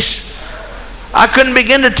place. I couldn't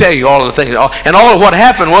begin to tell you all of the things. And all of what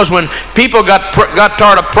happened was when people got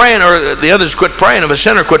tired of praying, or the others quit praying, if a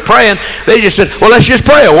sinner quit praying, they just said, well, let's just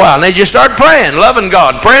pray a while. And they just started praying, loving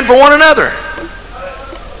God, praying for one another.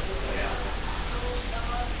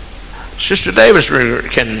 Sister Davis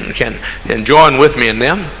can join with me in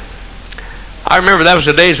them. I remember that was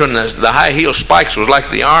the days when the high heel spikes was like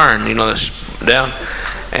the iron, you know, that's down.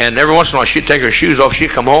 And every once in a while she'd take her shoes off,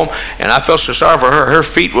 she'd come home, and I felt so sorry for her. Her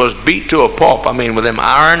feet was beat to a pulp. I mean, with them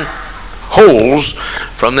iron holes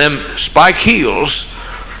from them spike heels,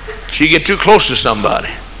 she'd get too close to somebody.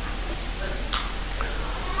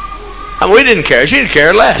 And we didn't care. She didn't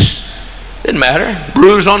care less. Didn't matter.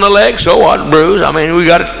 Bruise on the leg, so what? Bruise. I mean, we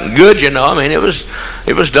got it good, you know. I mean, it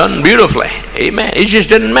was done beautifully. Amen. It just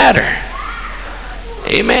didn't matter.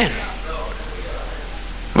 Amen.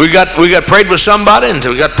 We got prayed with somebody, and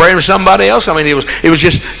we got prayed with somebody else. I mean, it was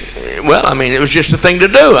just a thing to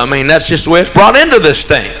do. I mean, that's just the way it's brought into this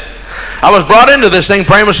thing. I was brought into this thing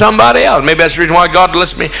praying with somebody else. Maybe that's the reason why God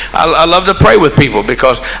lets me. I love to pray with people,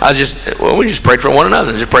 because we just prayed for one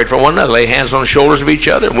another. Just prayed for one another. Lay hands on the shoulders of each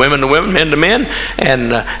other, women to women, men to men,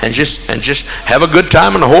 and just have a good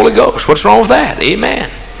time in the Holy Ghost. What's wrong with that? Amen.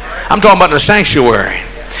 I'm talking about in the sanctuary.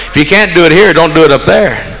 If you can't do it here, don't do it up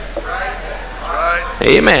there.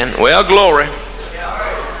 Amen. Well, glory.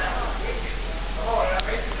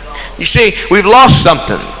 You see, we've lost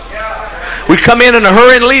something. We come in a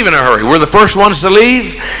hurry and leave in a hurry. We're the first ones to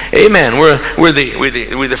leave. Amen. We're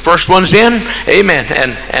the first ones in. Amen.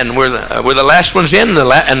 And we're the last ones in,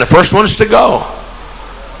 and the first ones to go.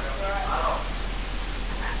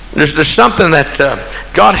 There's something that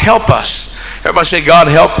God help us. Everybody say, God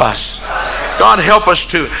help us. God help us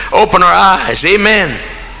to open our eyes. Amen.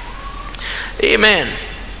 Amen.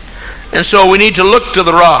 And so we need to look to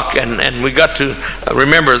the rock, and we got to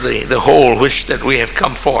remember the hole which that we have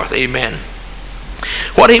come forth. Amen.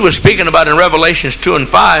 What he was speaking about in Revelations 2 and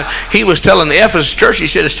 5, he was telling the Ephesus church, he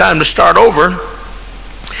said it's time to start over.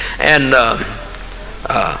 And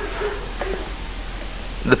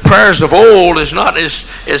the prayers of old is not as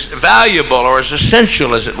valuable or as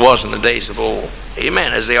essential as it was in the days of old.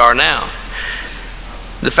 Amen, as they are now.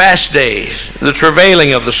 The fast days, the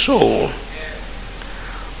travailing of the soul,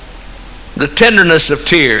 the tenderness of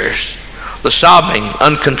tears, the sobbing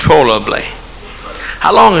uncontrollably.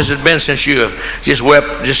 How long has it been since you have just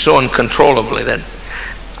wept just so uncontrollably? That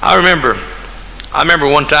I remember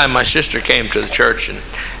one time my sister came to the church,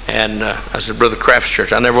 and I said, Brother Kraft's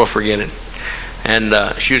church. I never will forget it. And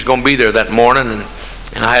she was going to be there that morning,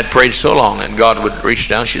 And I had prayed so long that God would reach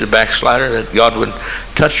down. She's a backslider, that God would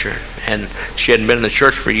touch her. And she hadn't been in the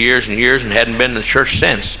church for years and years and hadn't been in the church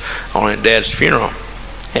since, only at Dad's funeral.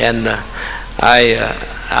 And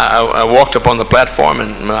I walked up on the platform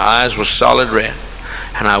and my eyes were solid red.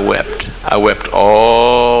 And I wept. I wept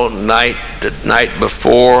all night, the night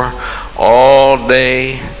before, all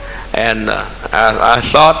day. And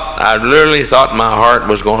I literally thought my heart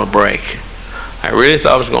was going to break. I really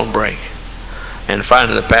thought it was going to break. And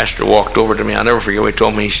finally the pastor walked over to me. I'll never forget what he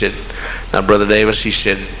told me. He said, "Now, Brother Davis," he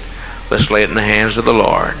said, "let's lay it in the hands of the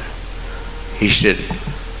Lord." He said,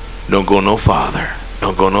 "Don't go no farther.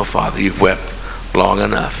 Don't go no farther. You've wept long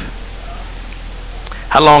enough."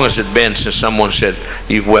 How long has it been since someone said,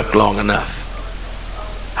 "You've wept long enough"?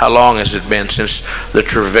 How long has it been since the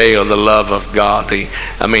travail, the love of God?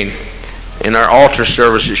 In our altar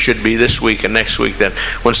service, it should be this week and next week, that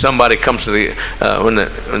when somebody comes to when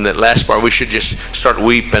the last part, we should just start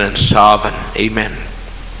weeping and sobbing. Amen.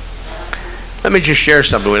 Let me just share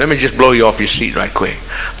something with you. Let me just blow you off your seat right quick.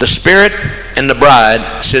 The Spirit and the bride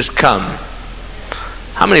says, "Come."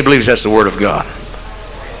 How many believes that's the Word of God?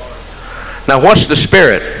 Now, what's the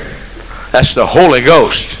Spirit? That's the Holy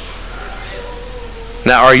Ghost.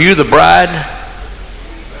 Now, are you the bride?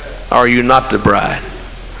 Or are you not the bride?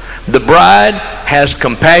 The bride has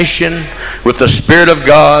compassion with the Spirit of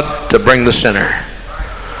God to bring the sinner.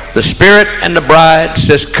 The Spirit and the bride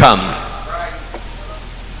says, "Come."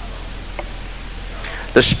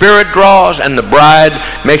 The Spirit draws and the bride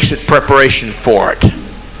makes it preparation for it,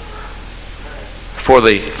 for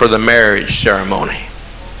the marriage ceremony.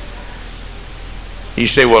 You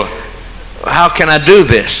say, "Well, how can I do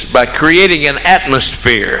this?" By creating an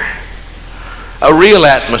atmosphere, a real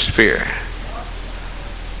atmosphere.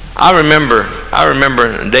 I remember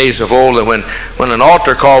in days of old that when an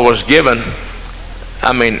altar call was given,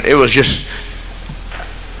 it was just,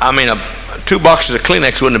 2 boxes of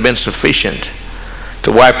Kleenex wouldn't have been sufficient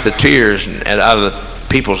to wipe the tears out of the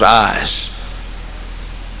people's eyes.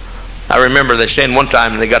 I remember they saying one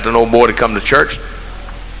time they got an old boy to come to church,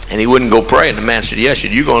 and he wouldn't go pray. And the man said, "Yes,"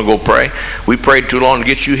 said, "you going to go pray? We prayed too long to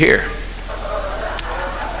get you here."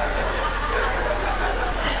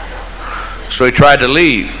 So he tried to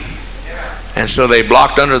leave. And so they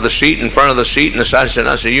blocked under the seat, in front of the seat, and the side said,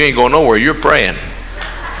 I said, "You ain't going nowhere. You're praying."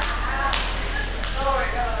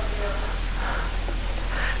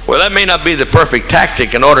 Well, that may not be the perfect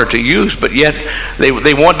tactic in order to use, but yet they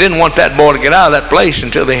didn't want that boy to get out of that place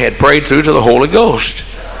until they had prayed through to the Holy Ghost.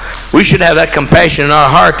 We should have that compassion in our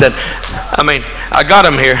heart that, I got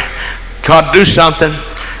him here. God, do something.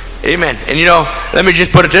 Amen. And let me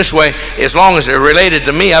just put it this way. As long as they're related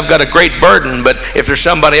to me, I've got a great burden. But if there's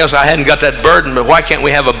somebody else, I hadn't got that burden. But why can't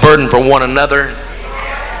we have a burden for one another?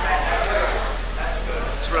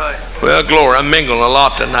 That's right. Well, glory, I'm mingling a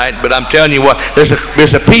lot tonight. But I'm telling you what,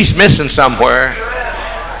 there's a piece missing somewhere.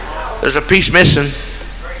 There's a piece missing.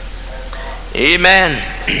 Amen.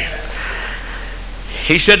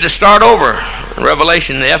 He said to start over. In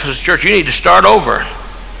Revelation, in the Ephesus church, you need to start over.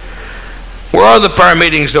 Where are the prayer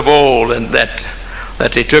meetings of old and that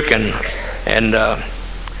they took and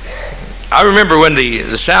I remember when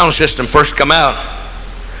the sound system first come out,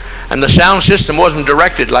 and the sound system wasn't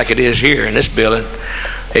directed like it is here in this building.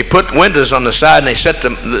 They put windows on the side and they set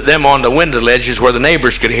them on the window ledges where the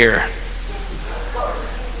neighbors could hear.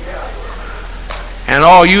 And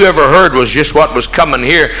all you ever heard was just what was coming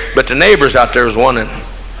here, but the neighbors out there was wanting.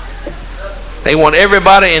 They want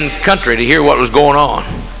everybody in the country to hear what was going on.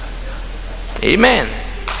 Amen.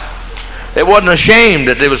 They wasn't ashamed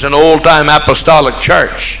that there was an old-time apostolic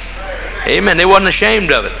church. Amen. They wasn't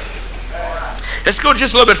ashamed of it. Let's go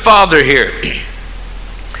just a little bit farther here.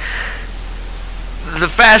 The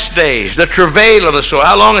fast days, the travail of the soul.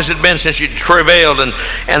 How long has it been since you travailed,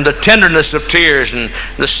 and the tenderness of tears and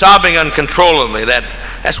the sobbing uncontrollably?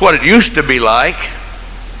 That's what it used to be like.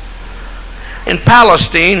 In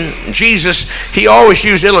Palestine, Jesus, he always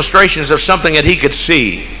used illustrations of something that he could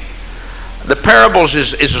see. The parables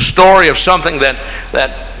is a story of something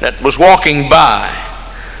that was walking by.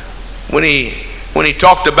 When he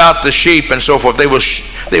talked about the sheep and so forth, they was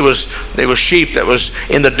sheep that was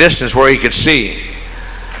in the distance where he could see.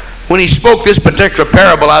 When he spoke this particular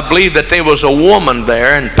parable, I believe that there was a woman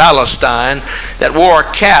there in Palestine that wore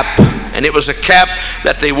a cap, and it was a cap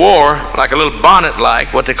that they wore like a little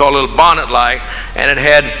bonnet-like, what they call a little bonnet-like, and it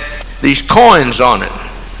had these coins on it.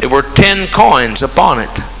 There were 10 coins upon it.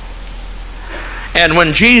 And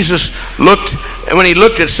when Jesus looked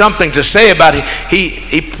at something to say about it,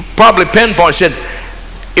 he probably pinpointed, said,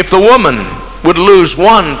 if the woman would lose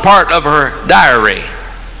one part of her diary,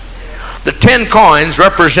 The 10 coins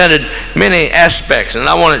represented many aspects, and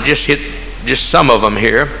I want to just hit just some of them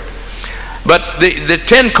here. But the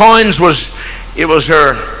 10 coins it was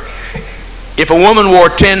her, if a woman wore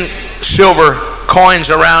 10 silver coins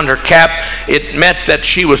around her cap, it meant that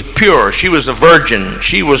she was pure. She was a virgin.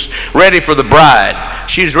 She was ready for the bride.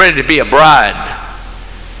 She was ready to be a bride.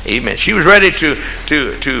 Amen. She was ready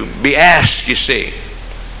to be asked, you see.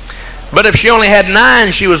 But if she only had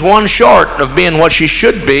 9, she was one short of being what she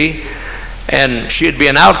should be, and she'd be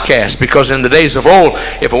an outcast, because in the days of old,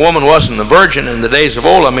 if a woman wasn't a virgin in the days of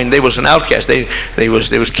old, they was an outcast. They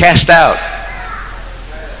was cast out.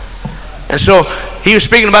 And so he was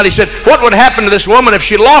speaking about, he said, what would happen to this woman if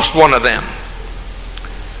she lost one of them?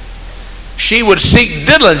 She would seek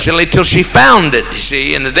diligently till she found it, you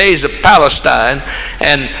see, in the days of Palestine.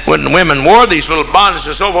 And when women wore these little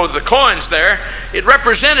bonnets over the coins there, it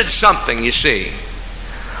represented something, you see.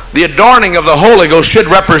 The adorning of the Holy Ghost should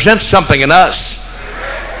represent something in us.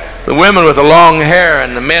 The women with the long hair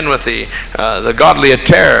and the men with the godly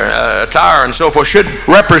attire and so forth should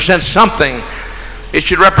represent something. It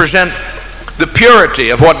should represent the purity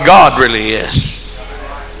of what God really is.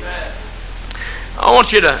 I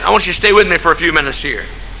want you to stay with me for a few minutes here.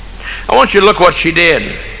 I want you to look what she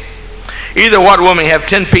did. Either what woman have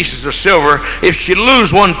 10 pieces of silver, if she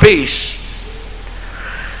lose one piece,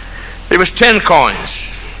 there was 10 coins.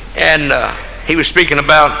 And he was speaking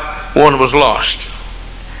about one that was lost.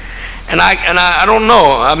 And I don't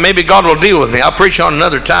know, maybe God will deal with me. I'll preach on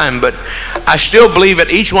another time, but I still believe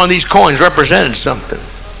that each one of these coins represented something.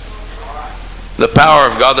 The power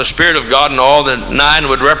of God, the Spirit of God, and all the 9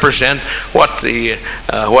 would represent what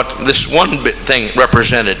this one thing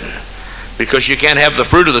represented. Because you can't have the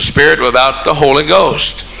fruit of the Spirit without the Holy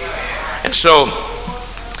Ghost. And so,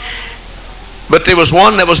 but there was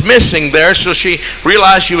one that was missing there, so she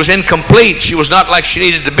realized she was incomplete. She was not like she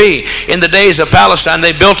needed to be. In the days of Palestine,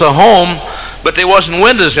 they built a home, but there wasn't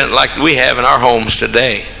windows in it like we have in our homes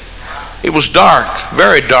today. It was dark,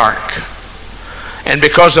 very dark. And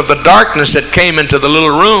because of the darkness that came into the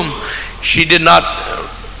little room, she could not,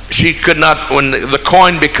 when the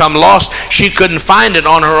coin become lost, she couldn't find it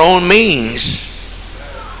on her own means.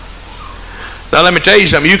 Now let me tell you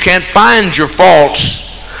something, you can't find your faults.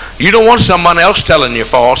 You don't want someone else telling you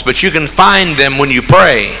faults, but you can find them when you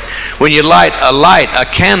pray. When you light a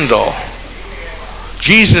candle.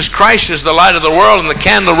 Jesus Christ is the light of the world, and the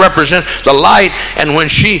candle represents the light. And when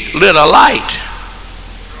she lit a light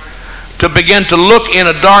to begin to look in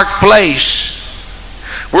a dark place,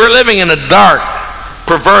 we're living in a dark,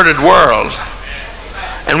 perverted world,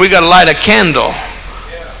 and we got to light a candle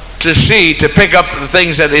to see, to pick up the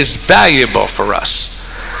things that is valuable for us.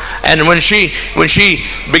 And when she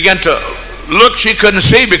began to look, she couldn't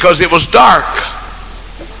see because it was dark.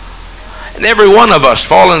 And every one of us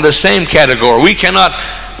fall in the same category. We cannot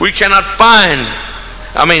find.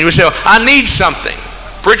 We say, I need something.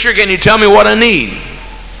 Preacher, can you tell me what I need?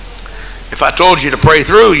 If I told you to pray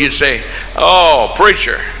through, you'd say, oh,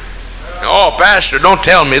 preacher, oh, pastor, don't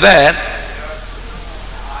tell me that.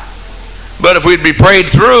 But if we'd be prayed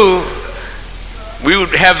through, we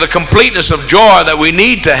would have the completeness of joy that we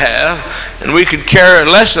need to have, and we could care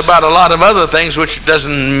less about a lot of other things, which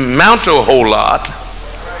doesn't amount to a whole lot.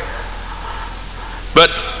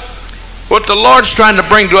 But what the Lord's trying to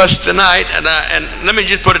bring to us tonight, and let me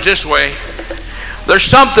just put it this way, there's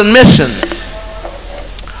something missing.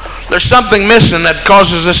 There's something missing that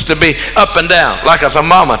causes us to be up and down, like a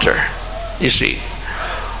thermometer, you see.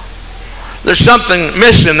 There's something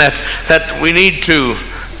missing that we need to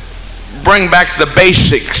bring back the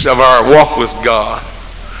basics of our walk with God.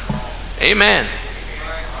 Amen.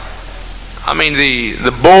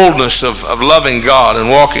 The boldness of loving God and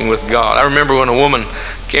walking with God. I remember when a woman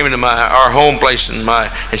came into our home place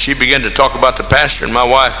and she began to talk about the pastor, and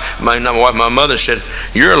my mother said,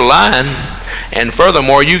 "You're lying. And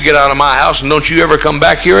furthermore, you get out of my house and don't you ever come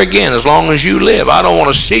back here again as long as you live. I don't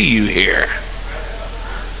want to see you here.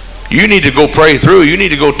 You need to go pray through. You need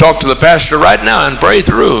to go talk to the pastor right now and pray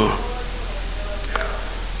through."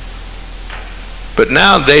 But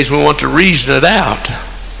nowadays we want to reason it out.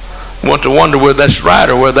 We want to wonder whether that's right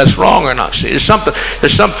or whether that's wrong or not. See, there's some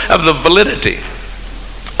of the validity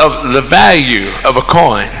of the value of a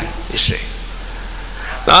coin, you see.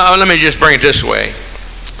 Now, let me just bring it this way.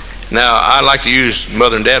 Now, I like to use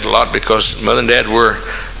Mother and Dad a lot because Mother and Dad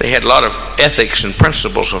they had a lot of ethics and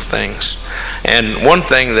principles of things. And one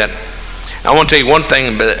thing that, I want to tell you one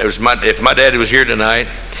thing, but if my daddy was here tonight,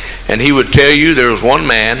 and he would tell you there was one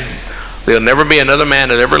man, there'll never be another man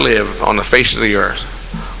that ever lived on the face of the earth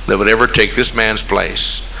that would ever take this man's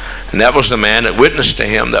place. And that was the man that witnessed to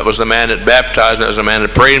him. That was the man that baptized him. That was the man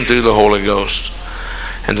that prayed him through the Holy Ghost.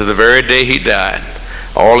 And to the very day he died,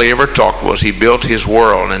 all he ever talked was he built his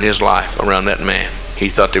world and his life around that man. He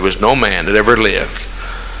thought there was no man that ever lived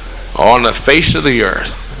on the face of the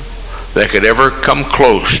earth that could ever come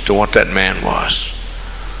close to what that man was.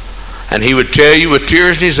 And he would tell you with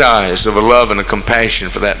tears in his eyes of a love and a compassion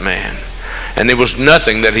for that man. And there was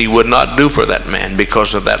nothing that he would not do for that man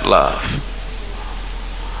because of that love.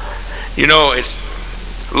 You know,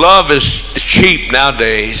 love is cheap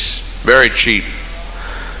nowadays, very cheap.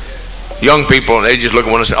 Young people, they just look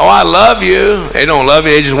at one and say, "Oh, I love you." They don't love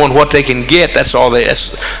you. They just want what they can get. That's all they.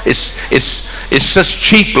 It's such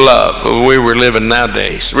cheap love the way we're living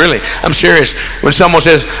nowadays. Really, I'm serious. When someone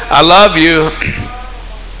says, "I love you,"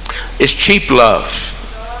 it's cheap love.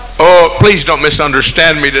 Oh, please don't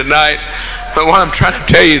misunderstand me tonight. But what I'm trying to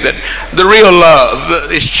tell you, that the real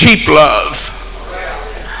love is cheap love.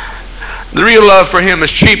 The real love for him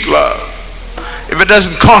is cheap love. If it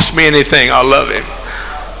doesn't cost me anything, I'll love him.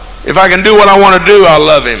 If I can do what I want to do, I'll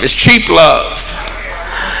love him. It's cheap love.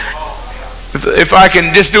 If I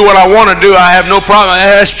can just do what I want to do, I have no problem.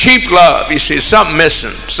 That's cheap love. You see, something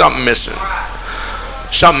missing. Something missing.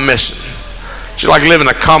 Something missing. It's like living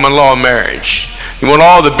a common law marriage. You want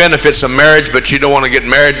all the benefits of marriage, but you don't want to get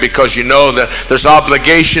married because you know that there's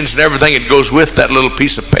obligations and everything that goes with that little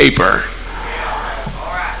piece of paper.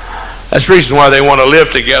 That's the reason why they want to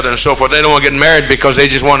live together and so forth. They don't want to get married because they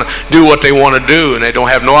just want to do what they want to do, and they don't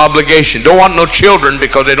have no obligation. Don't want no children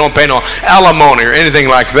because they don't pay no alimony or anything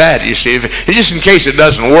like that, you see. Just in case it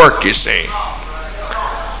doesn't work, you see.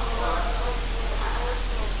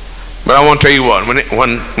 But I want to tell you what,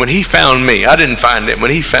 when he found me, I didn't find him.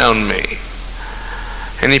 When he found me,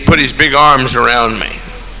 and he put his big arms around me,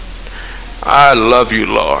 "I love you,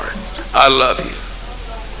 Lord. I love you.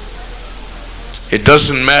 It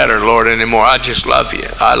doesn't matter, Lord, anymore. I just love you.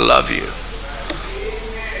 I love you."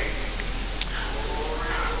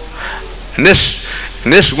 And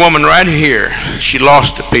this woman right here, she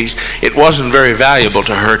lost a piece. It wasn't very valuable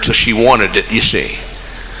to her till she wanted it, you see.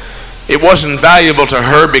 It wasn't valuable to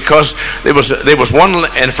her because there was one,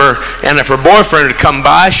 and if her boyfriend had come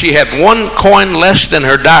by, she had one coin less than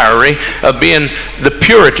her dowry of being the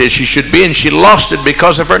purity she should be, and she lost it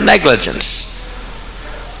because of her negligence.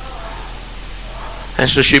 And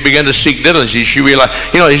so she began to seek diligently. She realized,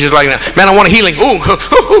 it's just like, "Man, I want a healing. Ooh,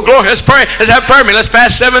 glory, let's pray. Let's have prayer meeting. Let's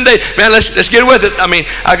fast 7 days. Man, let's get with it. I mean,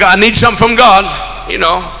 I need something from God."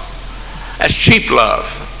 That's cheap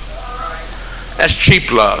love. That's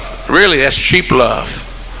cheap love. Really, that's cheap love.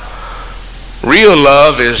 Real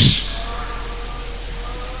love is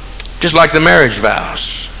just like the marriage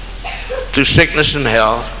vows. Through sickness and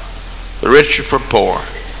health, the rich for poor,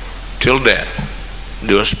 till death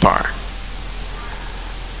do us part.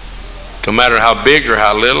 No matter how big or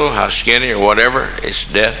how little, how skinny or whatever, it's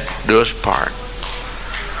death do us part.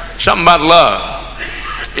 Something about love.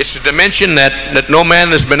 It's a dimension that no man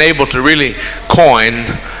has been able to really coin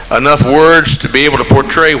enough words to be able to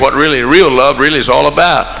portray what really real love really is all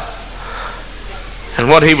about. And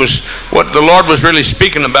what the Lord was really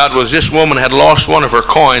speaking about was this woman had lost one of her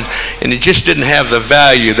coins, and it just didn't have the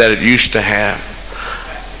value that it used to have.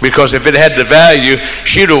 Because if it had the value,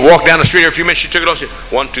 she'd have walked down the street every few minutes. She took it off. She said,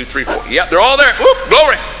 1, 2, 3, 4. Yep, they're all there. Whoop,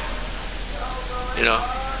 glory.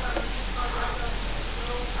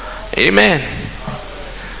 Amen.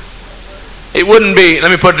 It wouldn't be, let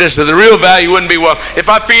me put it this way, the real value wouldn't be, well, if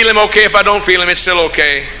I feel him, okay. If I don't feel him, it's still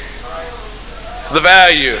okay. The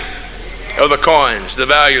value of the coins, the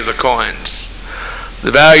value of the coins.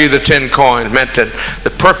 The value of the 10 coins meant that the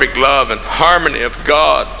perfect love and harmony of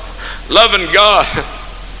God. Loving God.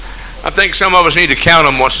 I think some of us need to count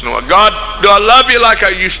them once in a while. God, do I love you like I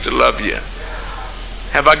used to love you?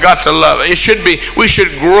 Have I got to love? We should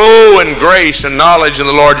grow in grace and knowledge in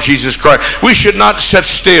the Lord Jesus Christ. We should not sit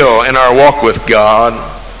still in our walk with God.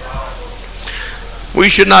 We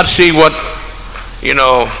should not see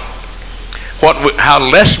how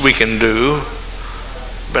less we can do,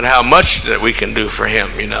 but how much that we can do for him,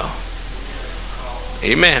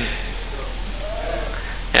 Amen.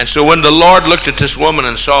 And so when the Lord looked at this woman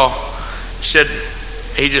and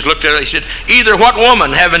he just looked at her, he said, "Either what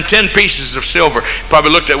woman having 10 pieces of silver,"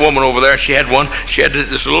 probably looked at that woman over there, she had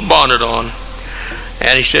this little bonnet on,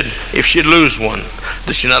 and he said, "If she'd lose one,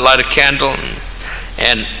 does she not light a candle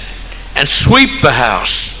and sweep the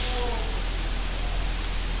house?"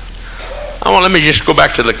 Let me just go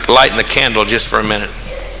back to the lighting the candle just for a minute.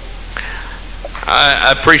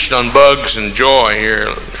 I preached on bugs and joy here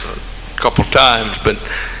a couple times, but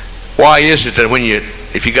why is it that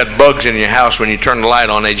if you got bugs in your house, when you turn the light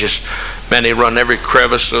on, they just Man, they run every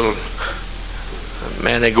crevice.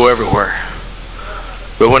 Man, they go everywhere.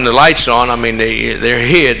 But when the light's on, I mean, they're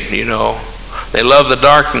hid, you know. They love the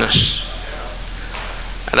darkness.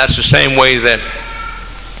 And that's the same way that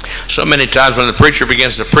so many times when the preacher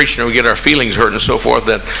begins to preach and we get our feelings hurt and so forth,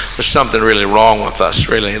 that there's something really wrong with us,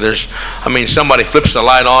 really. Somebody flips the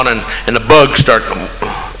light on and the bugs start,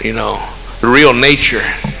 you know, the real nature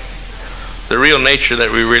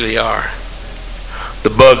that we really are. The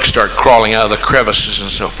bugs start crawling out of the crevices and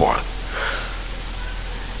so forth.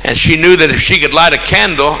 And she knew that if she could light a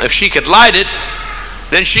candle, if she could light it,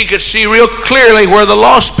 then she could see real clearly where the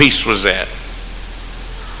lost piece was at.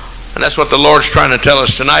 And that's what the Lord's trying to tell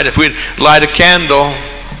us tonight. If we'd light a candle,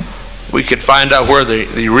 we could find out where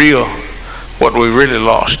what we really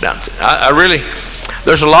lost down to.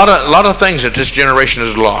 There's a lot of things that this generation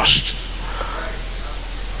has lost.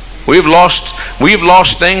 We've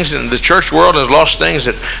lost things, and the church world has lost things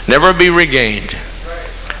that never be regained.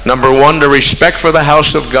 Number one, the respect for the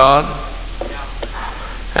house of God,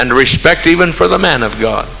 and the respect even for the man of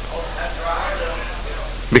God.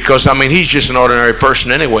 Because, I mean, he's just an ordinary person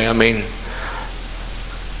anyway. I mean,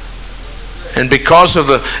 and because of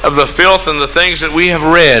the filth and the things that we have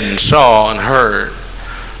read and saw and heard,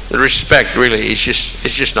 the respect really is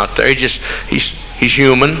just not there. He's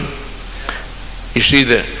human. You see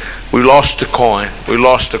that we lost a coin. We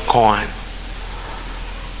lost a coin.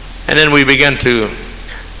 And then we began to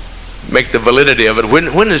make the validity of it.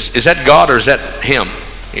 When is that God or is that him?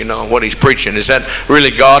 You know, what he's preaching. Is that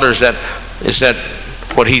really God or is that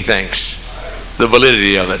what he thinks? The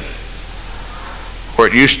validity of it. Where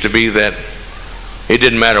it used to be that it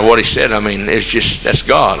didn't matter what he said. I mean, that's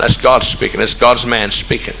God. That's God speaking. That's God's man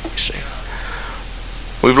speaking, you see.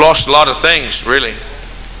 We've lost a lot of things, really.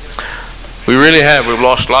 We really have. We've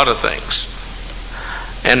lost a lot of things.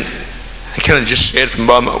 And I kind of just said from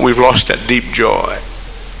bottom, we've lost that deep joy.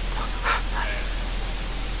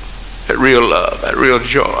 That real love, that real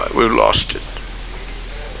joy. We've lost it.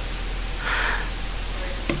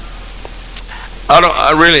 I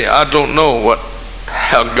don't know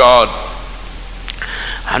how God,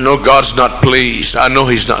 I know God's not pleased. I know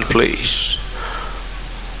he's not pleased.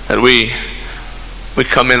 That we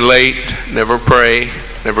come in late, never pray,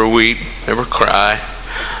 never weep, never cry,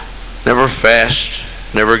 never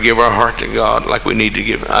fast, never give our heart to God like we need to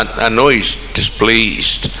give. I know he's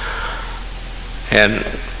displeased. And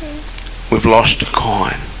we've lost a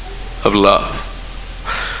coin of love.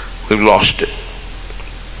 We've lost it.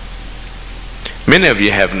 Many of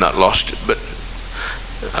you have not lost it, but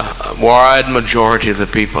a wide majority of the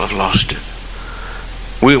people have lost it.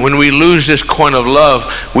 When we lose this coin of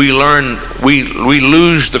love, we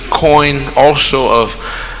lose the coin also of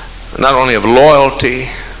not only of loyalty,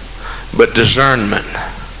 but discernment.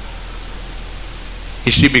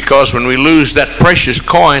 You see, because when we lose that precious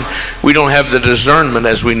coin, we don't have the discernment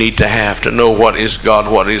as we need to have to know what is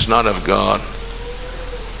God, what is not of God.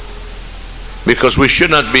 Because we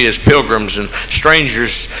should not be as pilgrims and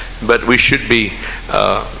strangers, but we should be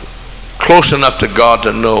close enough to God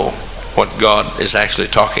to know what God is actually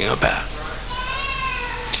talking about.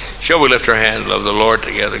 Shall we lift our hands, love the Lord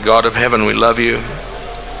together? God of heaven, we love you.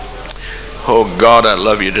 Oh God, I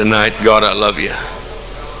love you tonight. God, I love you.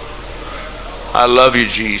 I love you,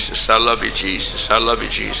 Jesus. I love you, Jesus. I love you,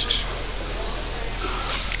 Jesus.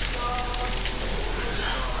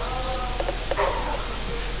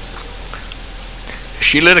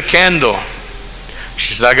 She lit a candle.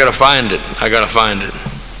 She said, I got to find it. I got to find it.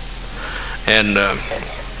 And,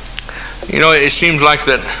 you know, it seems like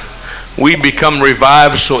that we become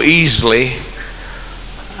revived so easily,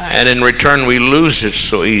 and in return we lose it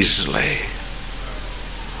so easily.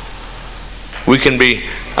 We can be,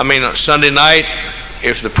 Sunday night,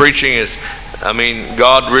 if the preaching is,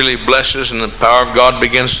 God really blesses and the power of God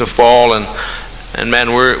begins to fall, and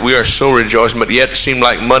man, we are so rejoicing, but yet it seemed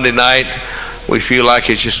like Monday night, we feel like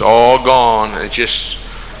it's just all gone.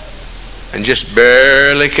 And just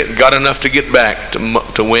barely got enough to get back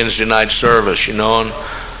to Wednesday night service, you know. And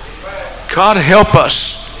God help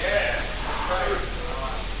us.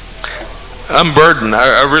 I'm burdened.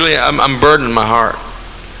 I'm burdened in my heart.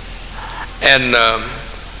 And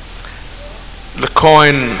the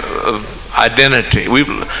coin of identity.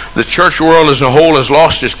 The church world as a whole has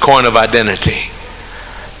lost its coin of identity.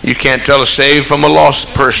 You can't tell a saved from a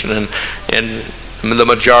lost person in the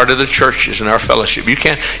majority of the churches in our fellowship. You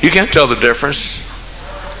can't tell the difference.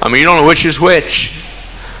 You don't know which is which,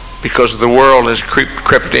 because the world has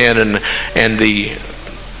crept in, and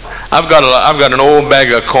I've got an old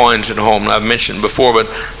bag of coins at home, I've mentioned before, but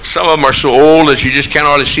some of them are so old that you just can't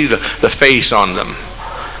hardly see the face on them.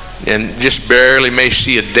 and just barely may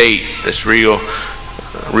see a date that's real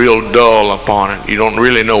dull upon it. You don't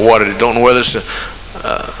really know what it is. You don't know whether it's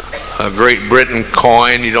a Great Britain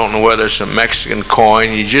coin. You don't know whether it's a Mexican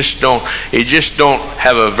coin. You just don't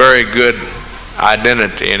have a very good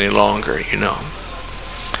identity any longer, you know.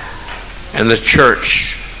 And the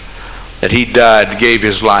church that he died, gave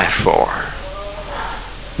his life for,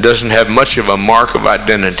 doesn't have much of a mark of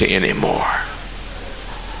identity anymore.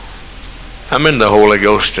 I'm in the Holy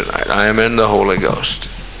Ghost tonight. I am in the Holy Ghost.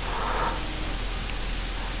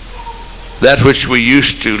 That which we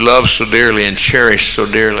used to love so dearly and cherish so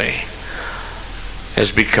dearly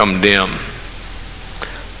has become dim,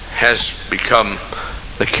 has become,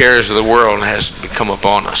 the cares of the world has become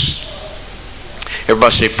upon us.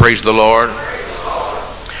 Everybody say, praise the Lord.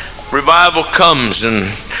 Revival comes, and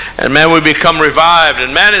man, we become revived,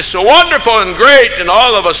 and man, it's so wonderful and great, and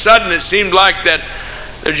all of a sudden it seemed like that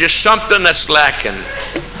there's just something that's lacking.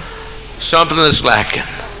 Something that's lacking.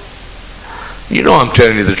 You know I'm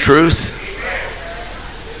telling you the truth.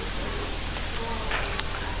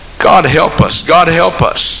 God help us. God help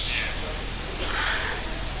us.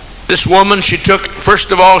 This woman, she took,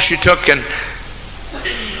 first of all, she took and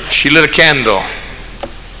she lit a candle.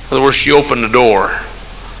 In other words, she opened the door.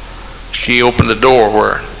 She opened the door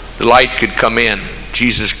where the light could come in.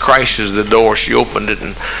 Jesus Christ is the door. She opened it,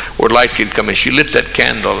 and where light could come in. She lit that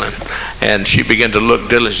candle, and she began to look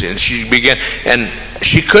diligently. And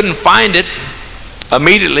she couldn't find it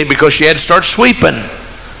immediately because she had to start sweeping.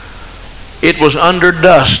 It was under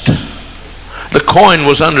dust. The coin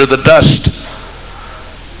was under the dust.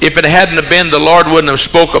 If it hadn't have been, the Lord wouldn't have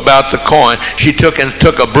spoke about the coin. She took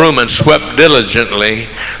a broom and swept diligently.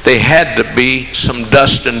 There had to be some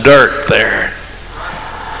dust and dirt there.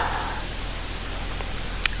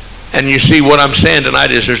 And you see, what I'm saying tonight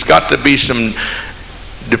is there's got to be some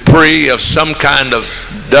debris of some kind of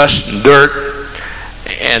dust and dirt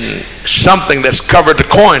and something that's covered the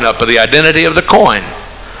coin up, or the identity of the coin.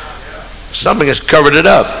 Something has covered it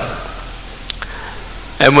up.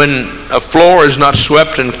 And when a floor is not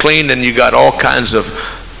swept and cleaned, and you got all kinds of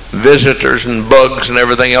visitors and bugs and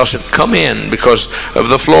everything else that come in because of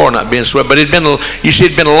the floor not being swept. But it'd been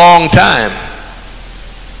a long time.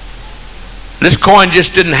 This coin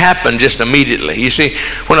just didn't happen just immediately. You see,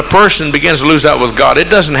 when a person begins to lose out with God, it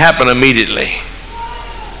doesn't happen immediately.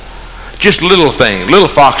 Just little things. Little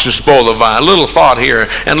foxes spoil the vine. Little thought here,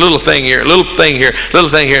 and little thing here, little thing here, little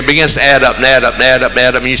thing here. It begins to add up and add up and add up and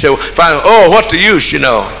add up. And you say, well, finally, oh, what the use, you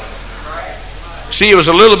know? See, it was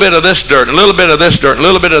a little bit of this dirt, and a little bit of this dirt, and a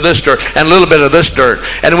little bit of this dirt, and a little bit of this dirt.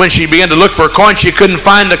 And when she began to look for a coin, she couldn't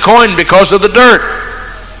find the coin because of the dirt.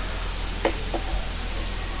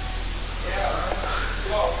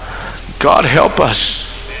 God help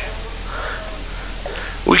us.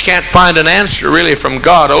 We can't find an answer really from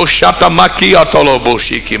God. We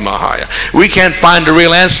can't find a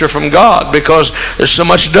real answer from God because there's so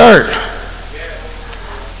much dirt.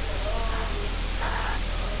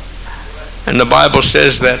 And the Bible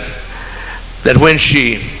says that when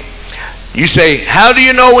you say, how do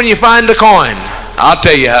you know when you find the coin? I'll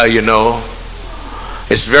tell you how you know.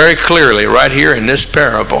 It's very clearly right here in this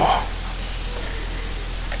parable.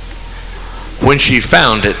 When she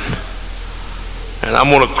found it. And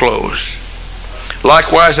I'm going to close.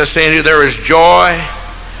 Likewise, I say unto you, there is joy.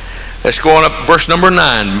 Let's go on up, verse number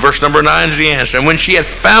 9. Verse number 9 is the answer. And when she had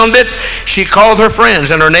found it, she called her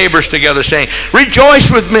friends and her neighbors together, saying,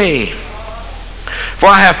 rejoice with me, for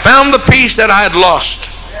I have found the piece that I had lost.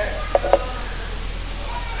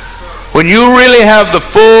 When you really have the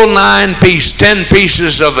full 10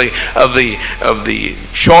 pieces of the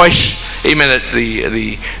choice, amen,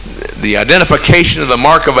 the identification of the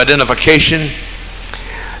mark of identification,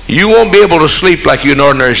 you won't be able to sleep like you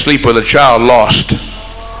ordinarily sleep with a child lost,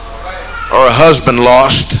 or a husband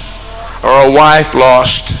lost, or a wife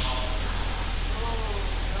lost.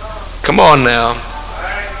 Come on now.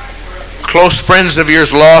 Close friends of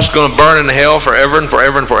yours lost, going to burn in hell forever and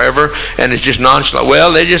forever and forever, and it's just nonchalant.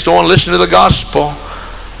 Well, they just don't want to listen to the gospel.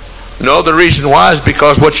 No, the reason why is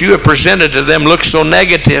because what you have presented to them looks so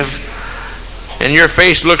negative, and your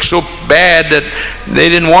face looks so bad that they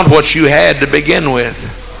didn't want what you had to begin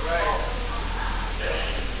with.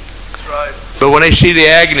 But when they see the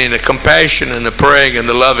agony and the compassion and the praying and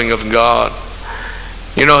the loving of God,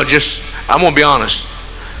 you know, I'm going to be honest.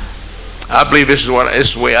 I believe this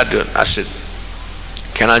is the way I do it. I said,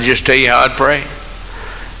 can I just tell you how I'd pray?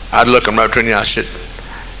 I'd look them right between the eyes. I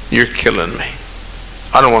said, you're killing me.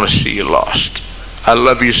 I don't want to see you lost. I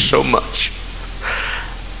love you so much.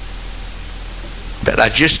 But I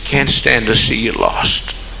just can't stand to see you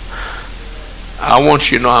lost. I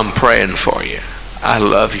want you to know I'm praying for you. I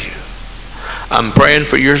love you. I'm praying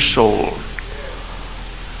for your soul.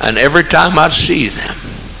 And every time I'd see them,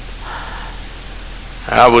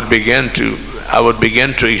 I would begin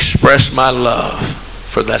to express my love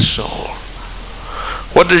for that soul.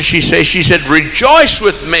 What did she say? She said, rejoice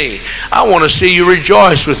with me. I want to see you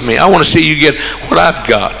rejoice with me. I want to see you get what I've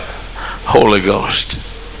got, Holy Ghost.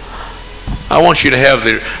 I want you to have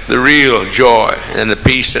the real joy and the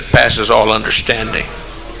peace that passes all understanding.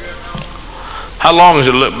 How long has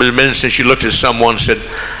it been since you looked at someone and said,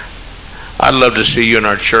 I'd love to see you in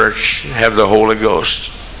our church, have the Holy Ghost?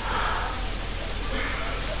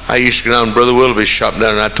 I used to go down to Brother Willoughby's shop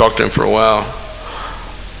down, and I talked to him for a while.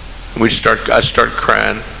 I'd start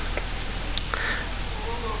crying.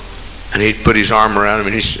 And he'd put his arm around him,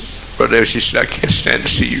 and he said, Brother Davis, he said, I can't stand to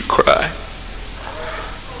see you cry.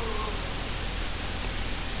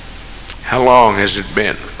 How long has it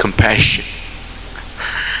been? Compassion.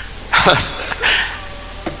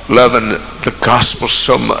 Loving the gospel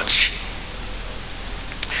so much.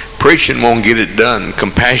 Preaching won't get it done.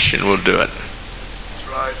 Compassion will do it. That's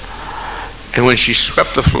right. And when she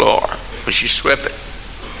swept the floor, when she swept it,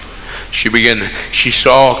 she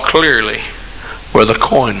saw clearly where the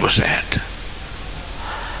coin was at.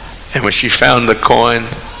 And when she found the coin,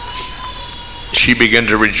 she began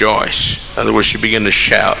to rejoice. In other words, she began to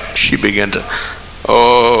shout. She began to,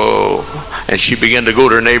 and she began to go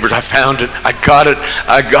to her neighbors. I found it. I got it.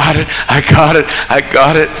 I got it. I got it. I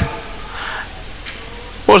got it.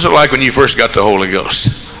 What was it like when you first got the Holy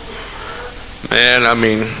Ghost? Man, I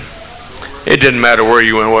mean, it didn't matter where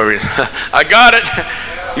you went. I got it.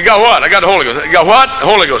 You got what? I got the Holy Ghost. You got what?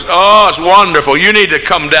 Holy Ghost. Oh, it's wonderful. You need to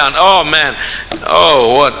come down. Oh, man.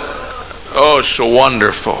 Oh, what? Oh, it's so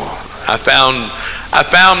wonderful. I found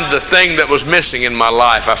the thing that was missing in my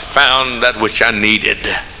life. I found that which I needed.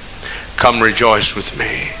 Come rejoice with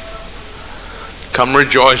me. Come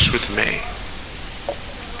rejoice with me.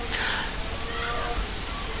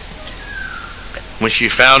 When she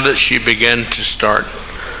found it, she began to start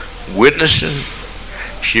witnessing.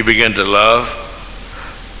 She began to love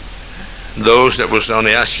those that was on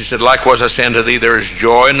the outside. She said, likewise I say unto thee, there is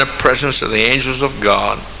joy in the presence of the angels of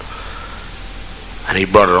God. And he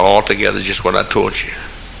brought it all together, just what I told you,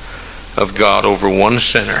 of God over one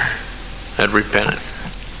sinner that repented.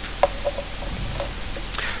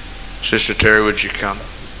 Sister Terry, would you come?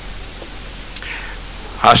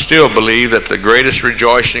 I still believe that the greatest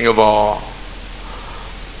rejoicing of all,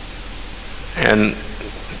 and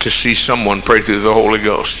to see someone pray through the Holy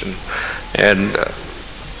Ghost and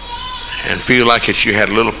feel like that you had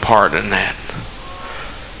a little part in that,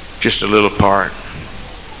 just a little part.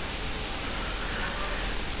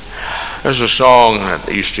 There's a song I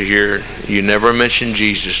used to hear, you never mentioned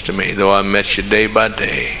Jesus to me, though I met you day by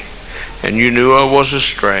day, and you knew I was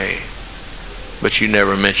astray, but you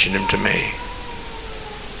never mentioned him to me.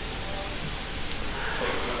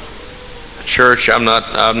 Church, I'm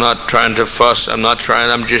not trying to fuss. I'm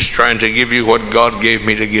just trying to give you what God gave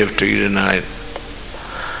me to give to you tonight.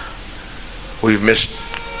 We've missed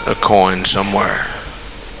a coin somewhere.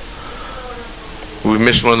 We've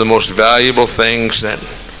missed one of the most valuable things that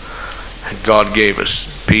God gave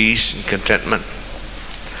us, peace and contentment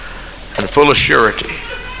and full surety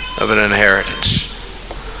of an inheritance.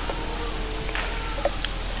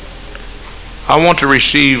 I want to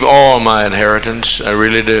receive all my inheritance. I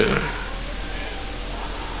really do.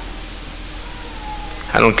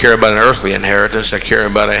 I don't care about an earthly inheritance. I care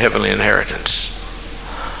about a heavenly inheritance.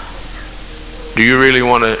 Do you really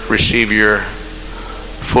want to receive your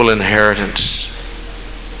full inheritance?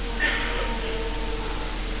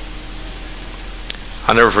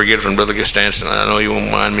 I'll never forget when Brother Gustanson, I know you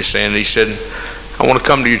won't mind me saying it, he said, I want to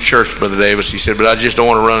come to your church, Brother Davis. He said, but I just don't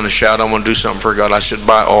want to run and shout. I want to do something for God. I said,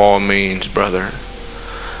 by all means, brother.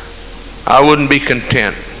 I wouldn't be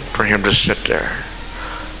content for him to sit there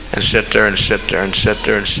and sit there and sit there and sit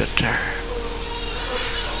there and sit there.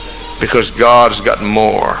 Because God's got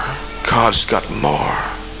more. God's got more.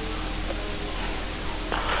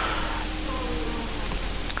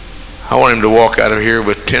 I want him to walk out of here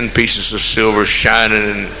with 10 pieces of silver shining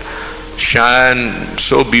and shine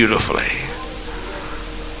so beautifully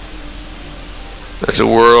that the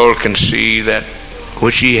world can see that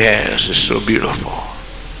which he has is so beautiful.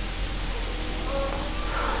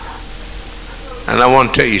 And I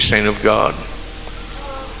want to tell you, saint of God,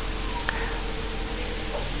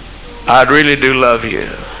 I really do love you,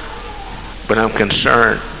 but I'm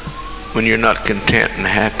concerned when you're not content and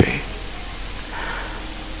happy.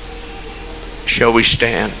 Shall we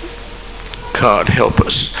stand? God, help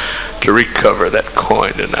us to recover that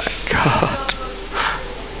coin tonight. God.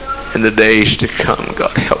 in the days to come.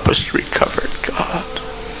 God, help us to recover it, God.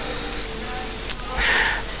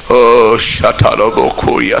 Oh,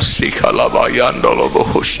 Shatalobokuya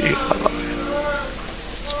Sikalabayandolobohushi.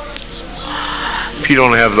 If you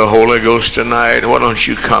don't have the Holy Ghost tonight, why don't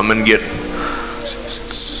you come and get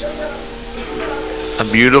a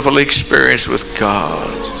beautiful experience with God?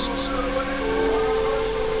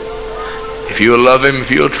 If you'll love Him,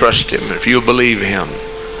 if you'll trust Him, if you'll believe Him,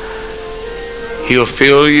 He'll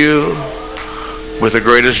fill you with the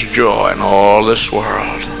greatest joy in all this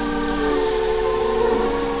world.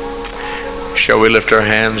 Shall we lift our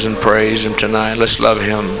hands and praise Him tonight? Let's love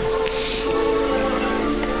Him.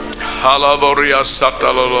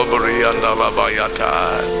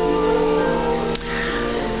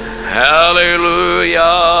 Hallelujah.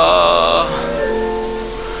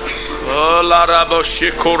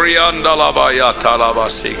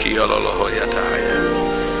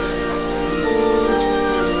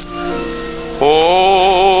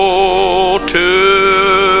 Oh, too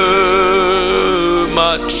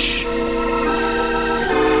much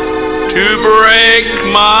to break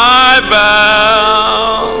my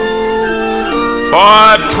vow, for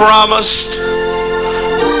I promised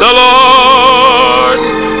the Lord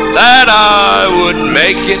that I would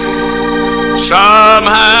make it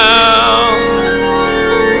somehow.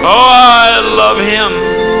 Oh, I love Him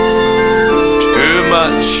too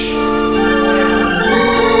much.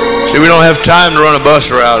 See, we don't have time to run a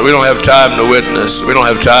bus route. We don't have time to witness. We don't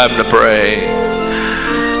have time to pray.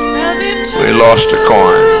 We lost a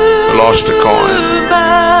coin. We lost a coin.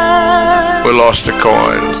 We lost a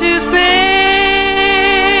coin.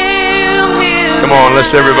 Come on,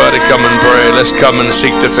 let's everybody come and pray. Let's come and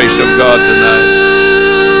seek the face of God tonight.